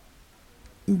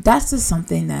that's just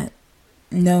something that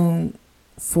no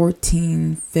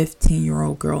 14,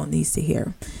 15-year-old girl needs to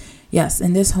hear. Yes,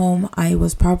 in this home, I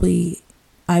was definitely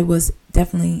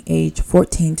age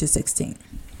 14 to 16.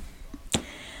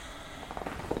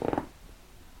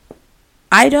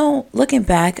 Looking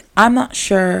back, I'm not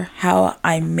sure how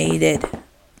I made it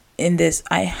in this,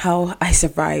 how I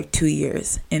survived 2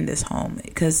 years in this home,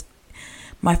 because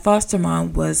my foster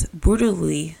mom was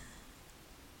brutally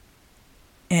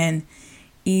and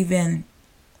even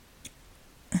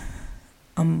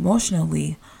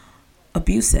emotionally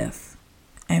abusive.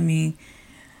 I mean,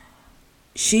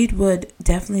 she would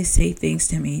definitely say things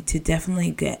to me to definitely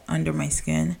get under my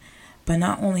skin. But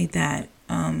not only that,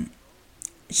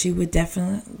 she would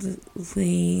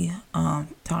definitely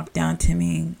talk down to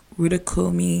me,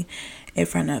 ridicule me in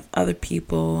front of other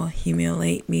people,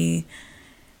 humiliate me,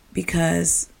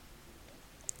 because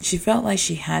she felt like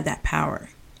she had that power.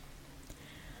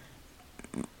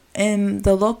 In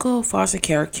the local foster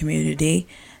care community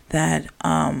that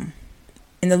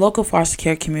in the local foster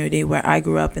care community where I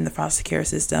grew up in the foster care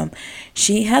system,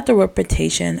 she had the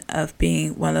reputation of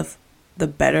being one of the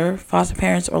better foster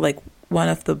parents, or like one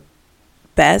of the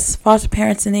best foster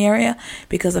parents in the area,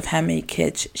 because of how many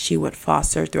kids she would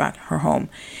foster throughout her home.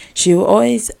 She would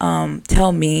always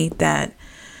tell me that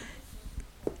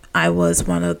I was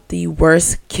one of the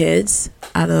worst kids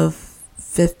out of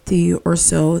 50 or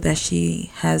so that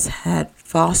she has had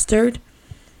fostered.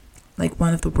 Like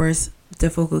one of the worst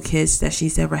difficult kids that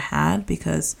she's ever had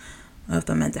because of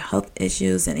the mental health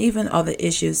issues and even all the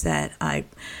issues that I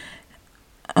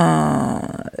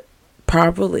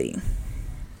probably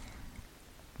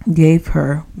gave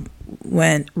her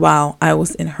while I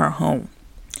was in her home.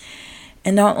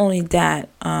 And not only that,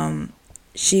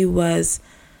 she was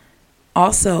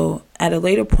also at a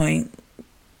later point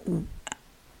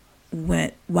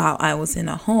while I was in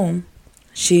a home,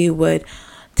 she would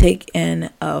take in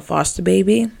a foster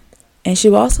baby, and she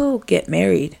would also get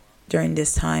married during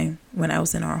this time. When I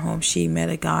was in our home, she met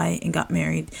a guy and got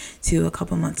married to a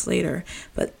couple months later,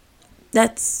 but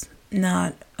that's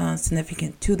not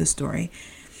significant to the story.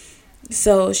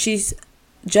 So she's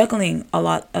juggling a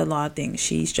lot of things.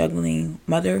 She's juggling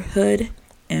motherhood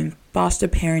and foster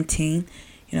parenting,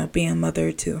 being a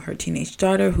mother to her teenage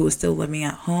daughter who was still living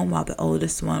at home while the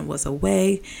oldest one was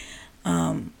away.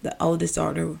 The oldest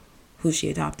daughter, who she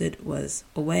adopted, was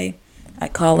away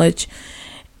at college.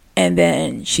 And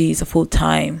then she's a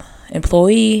full-time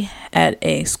employee at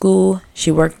a school.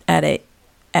 She worked at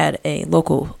a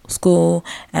local school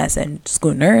as a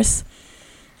school nurse.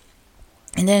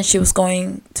 And then she was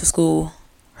going to school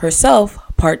herself,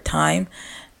 part-time,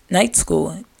 night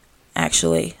school,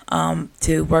 actually,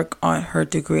 to work on her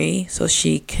degree so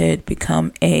she could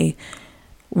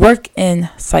work in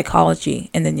psychology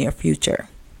in the near future.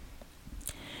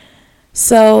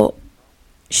 So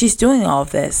she's doing all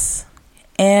of this,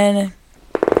 and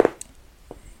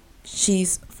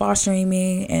she's fostering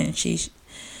me, and she's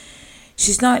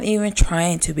not even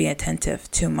trying to be attentive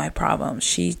to my problems.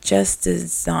 She just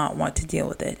does not want to deal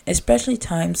with it, especially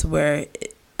times where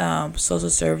social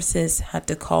services had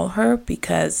to call her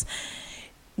because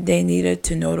they needed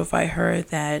to notify her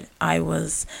that I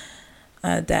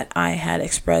had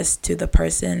expressed to the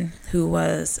person who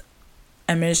was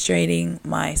administrating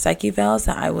my psych evals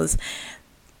that I was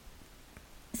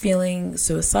feeling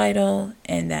suicidal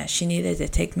and that she needed to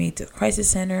take me to the crisis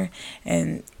center.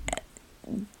 And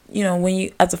when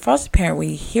you, as a foster parent, when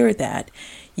you hear that,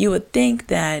 you would think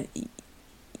that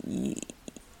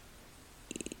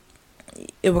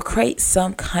it would create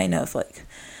some kind of like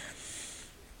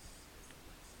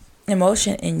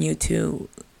emotion in you to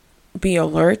be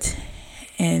alert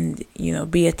and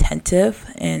be attentive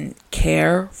and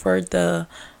care for the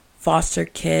foster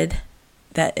kid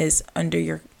that is under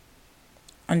your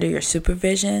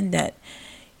supervision, that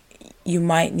you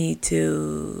might need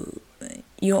to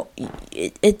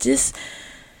it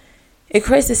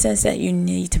creates a sense that you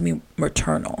need to be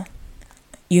maternal.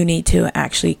 You need to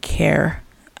actually care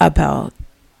about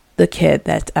the kid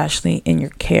that's actually in your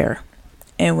care.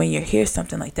 And when you hear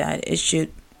something like that, it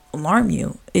should alarm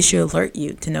you. It should alert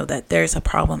you to know that there's a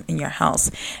problem in your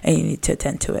house and you need to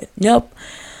attend to it. Nope.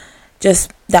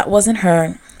 Just, that wasn't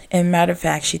her. And matter of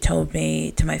fact, she told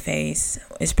me to my face,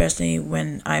 especially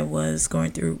when I was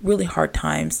going through really hard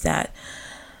times, that,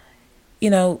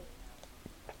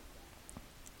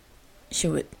 she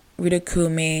would ridicule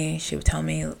me. She would tell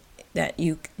me that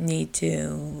you need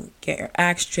to get your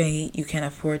act straight. You can't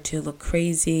afford to look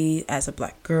crazy as a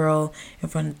black girl in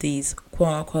front of these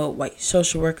quote-unquote white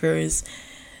social workers.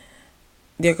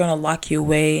 They're going to lock you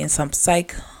away in some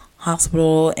psych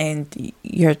hospital and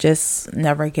you're just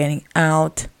never getting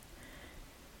out.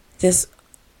 Just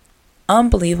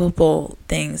unbelievable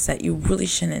things that you really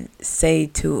shouldn't say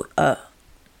to a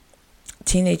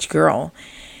teenage girl,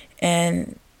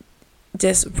 and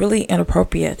just really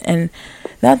inappropriate. And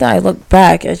now that I look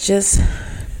back, I just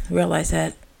realized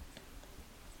that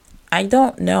I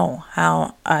don't know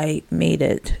how I made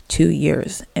it 2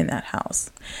 years in that house.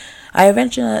 I've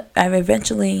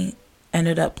eventually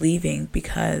ended up leaving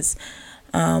because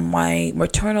my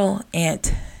maternal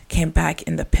aunt came back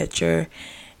in the picture,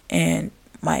 and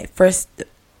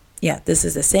this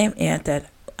is the same aunt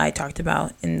that I talked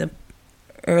about in the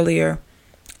earlier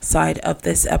side of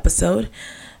this episode.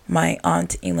 My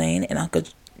Aunt Elaine and Uncle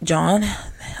John,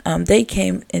 they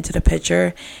came into the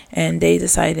picture, and they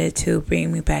decided to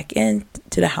bring me back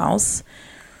into the house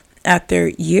after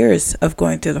years of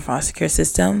going through the foster care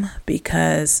system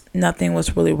because nothing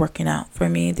was really working out for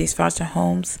me, these foster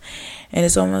homes. And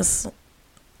it's almost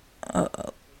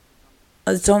a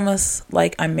it's almost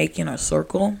like I'm making a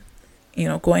circle,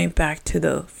 going back to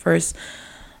the first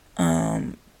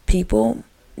people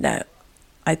that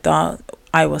I thought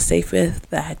I was safe with,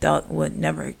 that I thought would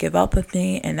never give up with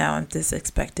me, and now I'm just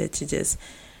expected to just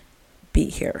be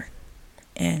here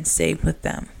and stay with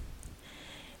them.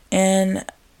 And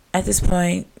at this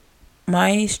point,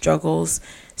 my struggles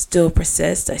still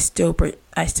persist. I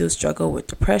still struggle with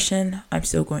depression. I'm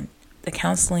still going to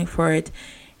counseling for it,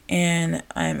 and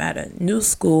I'm at a new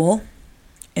school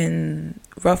and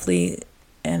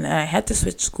I had to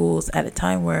switch schools at a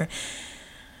time where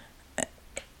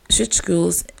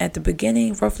roughly at the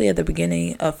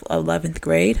beginning of 11th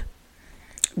grade,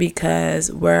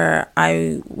 because where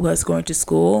I was going to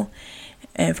school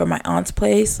and from my aunt's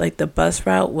place, like the bus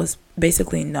route was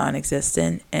basically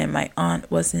non-existent, and my aunt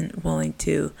wasn't willing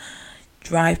to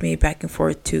drive me back and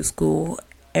forth to school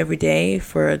every day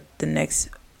for the next,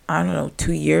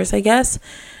 2 years, I guess.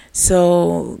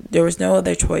 So there was no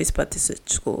other choice but to switch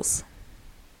schools.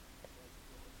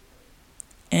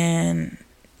 And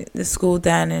the school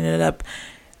that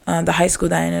the high school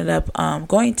that I ended up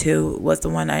going to was the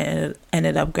one I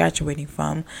ended up graduating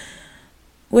from,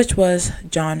 which was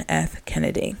John F.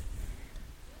 Kennedy.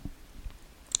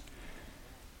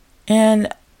 And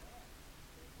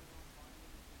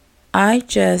I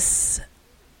just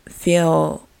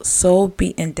feel so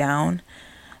beaten down.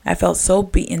 I felt so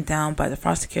beaten down by the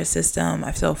foster care system.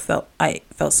 I felt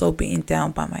so beaten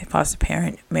down by my foster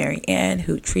parent, Mary Ann,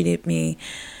 who treated me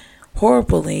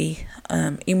horribly,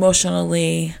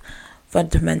 emotionally,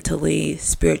 fundamentally,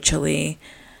 spiritually.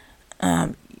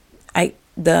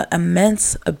 The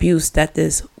immense abuse that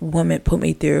this woman put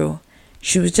me through,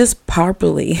 she was just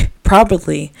probably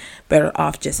better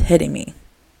off just hitting me,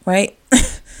 right?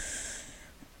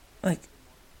 Like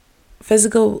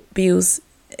physical abuse,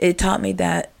 it taught me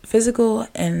that physical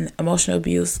and emotional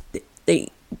abuse, they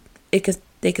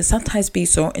could sometimes be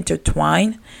so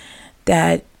intertwined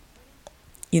that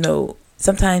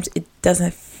sometimes it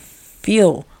doesn't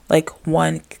feel like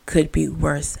one could be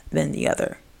worse than the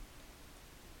other.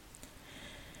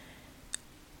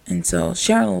 And so,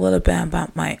 sharing a little bit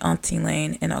about my Auntie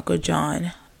Lane and Uncle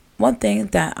John, one thing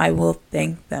that I will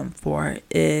thank them for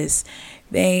is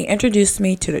they introduced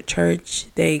me to the church.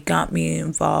 They got me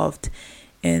involved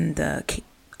in the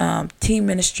teen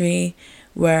ministry,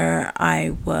 where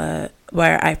I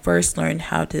first learned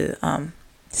how to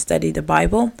study the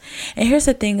Bible. And here's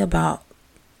the thing about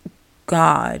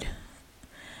God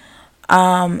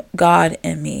and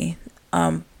me.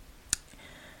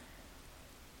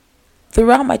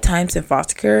 Throughout my times in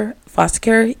foster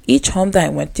care, each home that I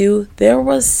went to, there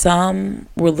was some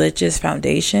religious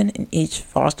foundation in each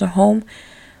foster home.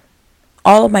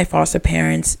 All of my foster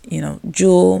parents,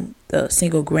 Jewel, the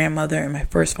single grandmother in my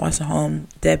first foster home,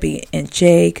 Debbie and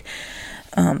Jake,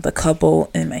 the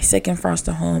couple in my second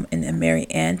foster home, and then Mary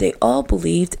Ann, they all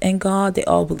believed in God. They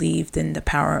all believed in the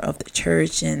power of the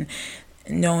church, and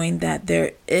knowing that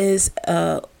there is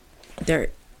a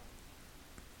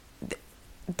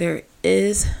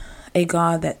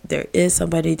God, that there is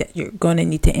somebody that you're going to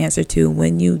need to answer to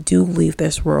when you do leave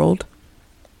this world.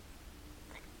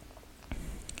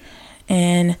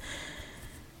 And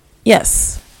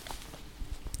yes,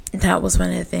 that was one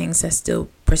of the things that still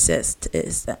persists,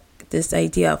 is that this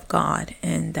idea of God,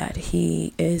 and that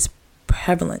He is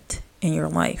prevalent in your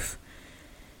life.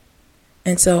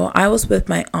 And so I was with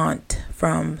my aunt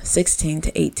from 16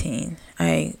 to 18.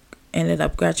 I ended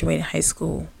up graduating high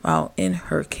school while in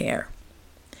her care.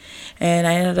 And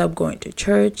I ended up going to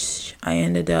church. I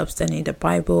ended up studying the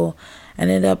Bible. I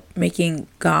ended up making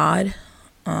God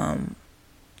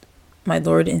my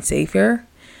Lord and Savior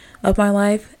of my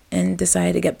life, and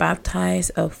decided to get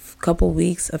baptized a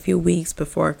few weeks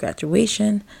before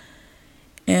graduation.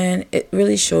 And it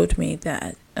really showed me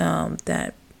that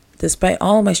that despite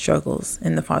all of my struggles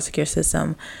in the foster care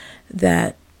system,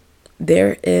 that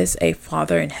there is a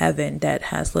Father in heaven that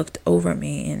has looked over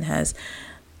me and has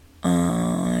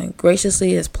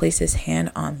graciously has placed His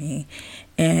hand on me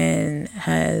and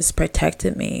has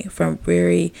protected me from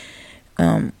very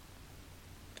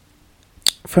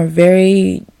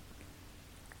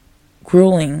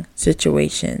grueling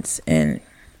situations, and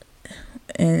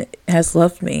has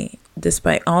loved me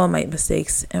despite all of my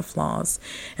mistakes and flaws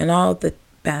and all the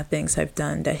bad things I've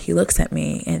done. That He looks at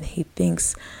me and He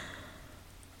thinks,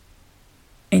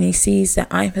 and He sees that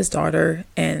I'm His daughter,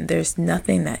 and there's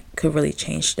nothing that could really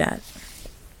change that.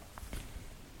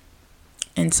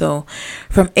 And so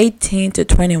from 18 to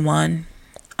 21,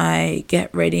 I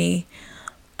get ready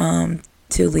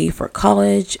to leave for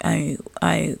college. I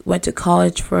went to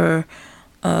college for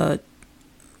a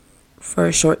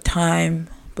short time,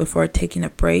 before taking a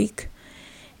break.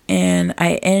 And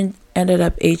I ended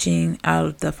up aging out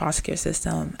of the foster care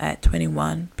system at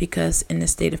 21 because in the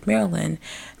state of Maryland,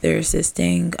 there's this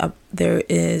thing, there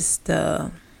is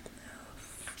the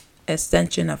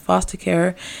extension of foster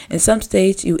care. In some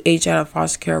states, you age out of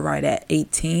foster care right at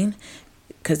 18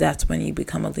 because that's when you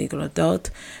become a legal adult.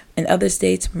 In other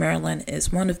states, Maryland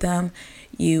is one of them.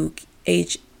 You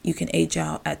can age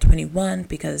out at 21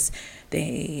 because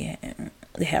they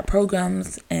have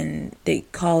programs and they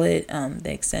call it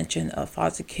the extension of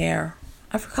foster care.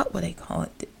 I forgot what they call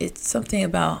it. It's something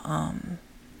about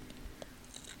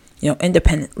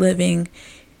independent living.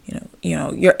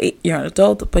 You're an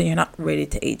adult, but you're not ready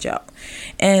to age out.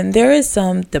 And there is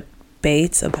some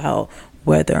debates about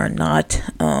whether or not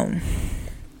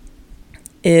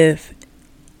if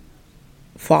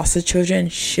foster children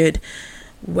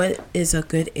what is a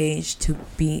good age to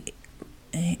be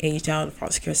aged out of the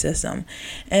foster care system.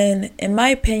 And in my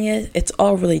opinion, it's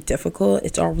all really difficult.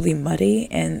 It's all really muddy,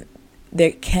 and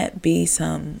there can't be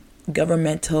some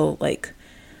governmental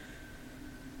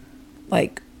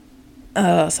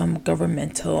some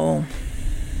governmental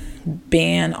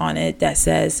ban on it that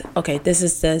says, okay, this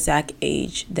is the exact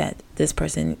age that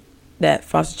that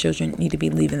foster children need to be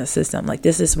leaving the system. Like,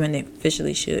 this is when they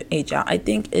officially should age out. I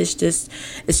think it's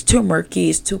too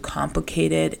murky, it's too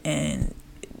complicated, and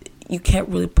you can't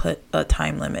really put a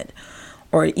time limit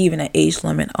or even an age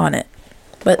limit on it.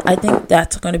 But I think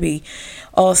that's going to be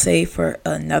all saved for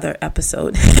another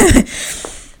episode.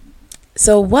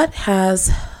 So what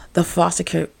has the foster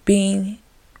care been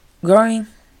growing?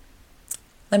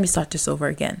 Let me start this over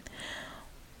again.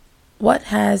 What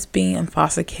has being in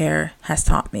foster care has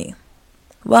taught me?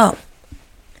 Well,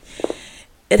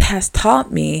 it has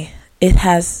taught me, it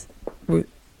has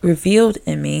revealed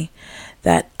in me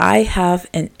that I have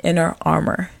an inner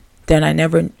armor that I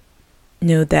never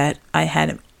knew that I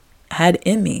had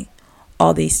in me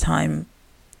all these times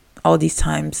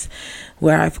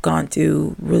where I've gone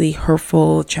through really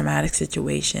hurtful, traumatic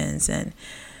situations, and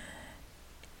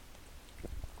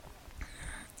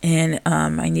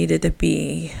I needed to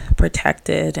be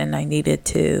protected, and I needed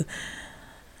to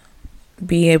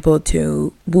be able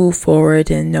to move forward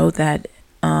and know that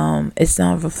it's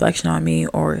not a reflection on me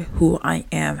or who I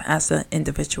am as an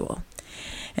individual.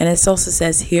 And it also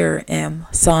says here in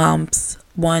Psalms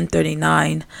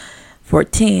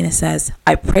 139:14, it says,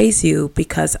 I praise you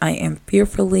because I am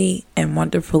fearfully and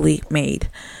wonderfully made.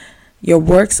 Your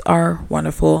works are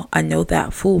wonderful. I know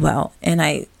that full well. And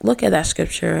I look at that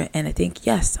scripture and I think,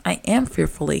 yes, I am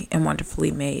fearfully and wonderfully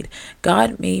made.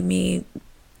 God made me,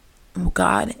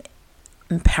 God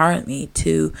empowered me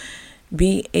to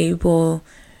be able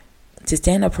to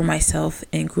stand up for myself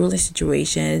in grueling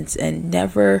situations and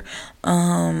never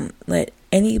let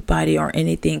anybody or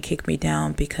anything kick me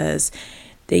down because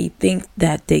they think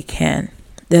that they can.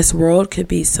 This world could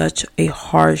be such a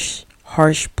harsh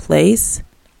place,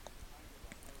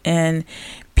 and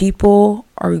people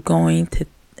are going to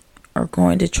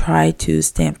try to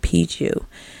stampede you,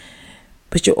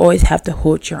 but you always have to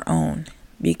hold your own,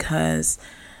 because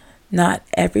not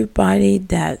everybody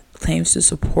that claims to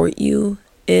support you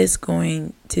is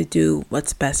going to do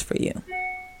what's best for you.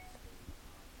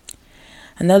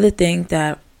 Another thing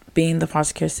that being in the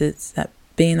foster care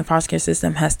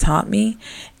system has taught me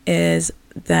is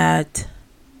that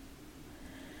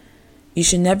you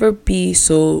should never be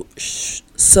so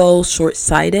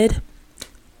short-sighted,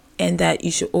 and that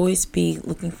you should always be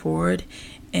looking forward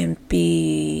and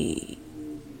be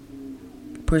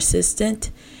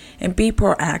persistent and be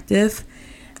proactive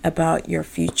about your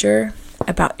future,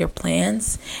 about your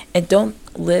plans, and don't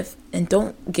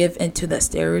give into the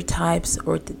stereotypes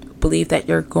or believe that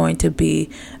you're going to be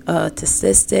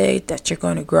statistic, that you're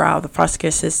going to grow out of the foster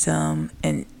care system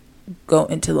and go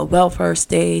into the welfare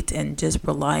state and just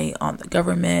rely on the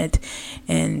government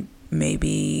and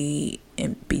be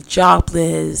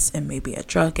jobless and maybe a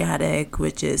drug addict,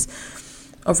 which is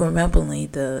overwhelmingly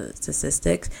the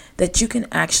statistics, that you can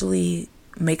actually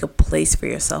make a place for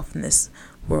yourself in this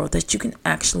world, that you can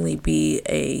actually be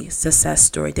a success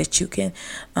story, that you can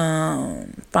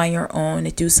find your own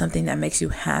and do something that makes you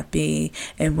happy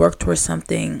and work towards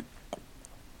something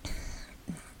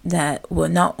that will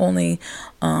not only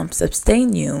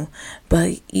sustain you,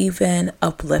 but even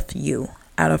uplift you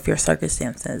out of your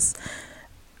circumstances.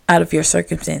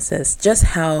 Just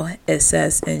how it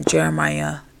says in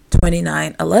Jeremiah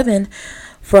 29:11,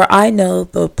 for I know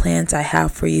the plans I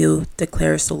have for you,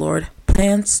 declares the Lord,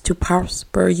 plans to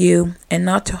prosper you and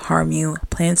not to harm you,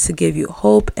 plans to give you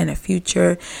hope and a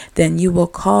future. Then you will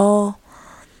call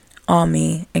on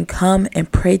me and come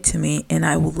and pray to me, and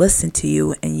I will listen to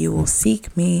you, and you will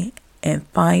seek me and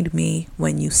find me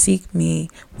when you seek me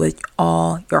with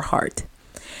all your heart.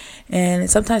 And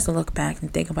sometimes I look back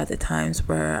and think about the times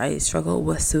where I struggled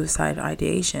with suicide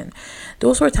ideation.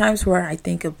 Those were times where I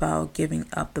think about giving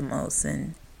up the most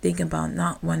and think about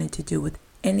not wanting to do with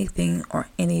anything or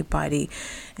anybody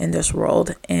in this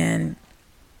world. And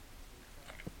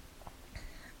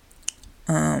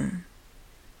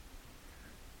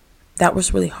that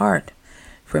was really hard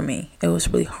for me. It was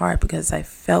really hard because I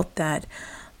felt that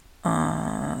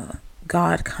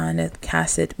God kind of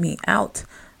casted me out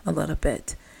a little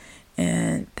bit,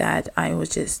 and that I was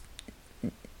just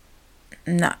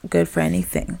not good for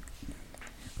anything,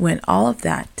 when all of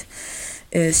that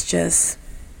is just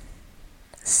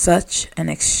such an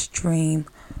extreme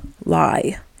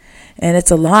lie. And it's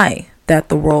a lie that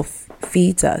the world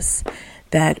feeds us,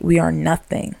 that we are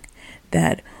nothing,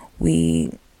 that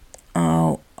we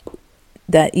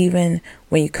that even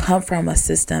when you come from a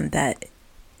system that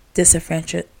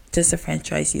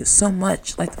disenfranchise you so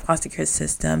much, like the foster care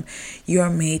system, you are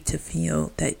made to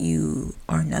feel that you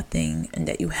are nothing and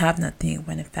that you have nothing,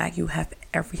 when in fact you have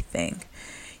everything.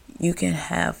 You can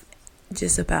have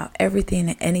just about everything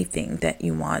and anything that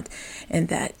you want, and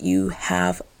that you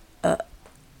have a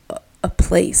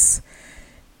place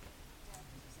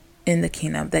in the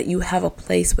kingdom, that you have a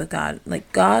place with God. Like,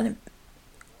 God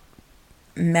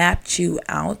mapped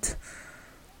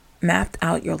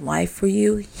out your life for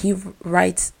you. He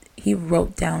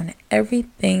wrote down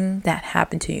everything that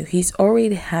happened to you. He's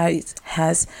already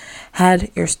has had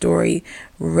your story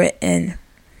written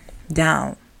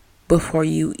down before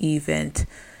you even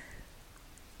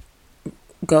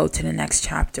go to the next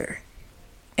chapter.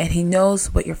 And he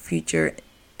knows what your future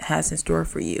has in store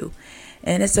for you.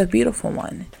 And it's a beautiful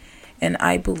one. And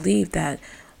I believe that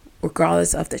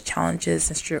regardless of the challenges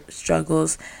and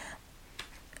struggles,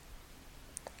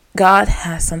 God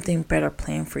has something better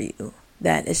planned for you.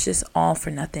 That it's just all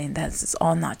for nothing. That it's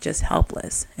all not just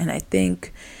helpless. And I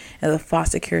think in the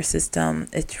foster care system,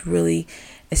 it's really,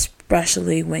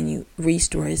 especially when you read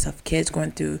stories of kids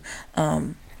going through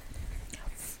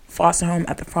foster home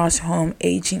after foster home,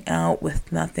 aging out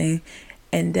with nothing,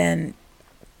 and then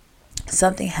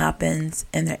something happens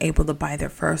and they're able to buy their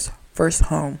first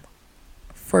home,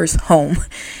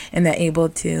 and they're able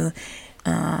to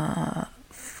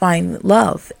find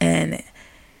love and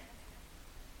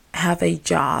have a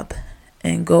job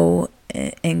and go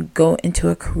into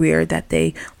a career that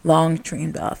they long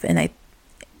dreamed of, and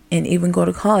even go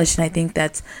to college. And I think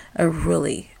that's a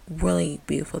really, really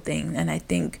beautiful thing. And I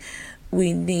think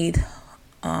we need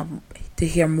to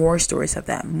hear more stories of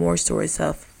that, more stories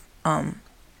of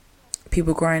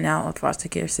people growing out of the foster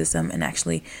care system and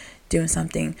actually doing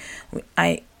something.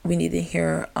 We need to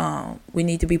hear, we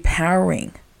need to be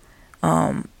powering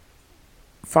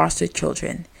foster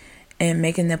children and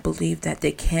making them believe that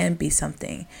they can be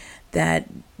something, that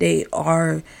they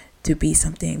are to be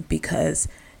something, because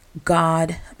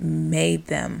God made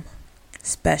them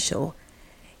special.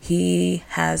 He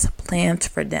has plans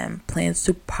for them, plans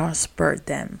to prosper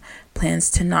them, plans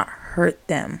to not hurt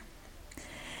them.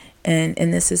 And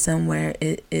in this system where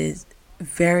it is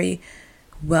very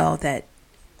well that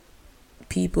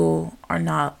people are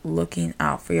not looking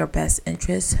out for your best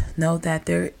interests, know that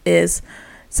there is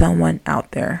someone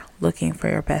out there looking for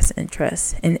your best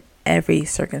interests in every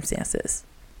circumstances.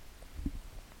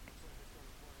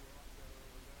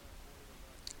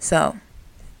 So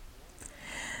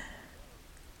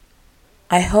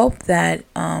I hope that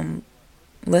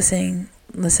listening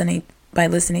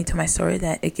to my story,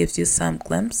 that it gives you some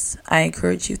glimpse. I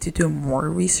encourage you to do more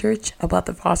research about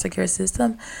the foster care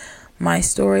system. My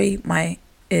story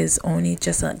is only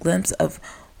just a glimpse of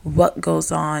what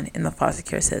goes on in the foster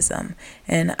care system.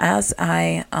 And as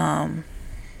I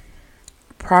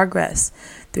progress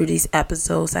through these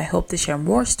episodes, I hope to share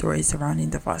more stories surrounding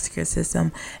the foster care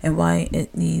system and why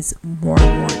it needs more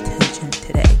and more attention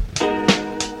today.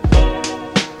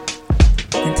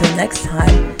 Until next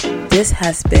time, this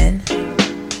has been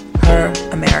Her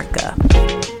America.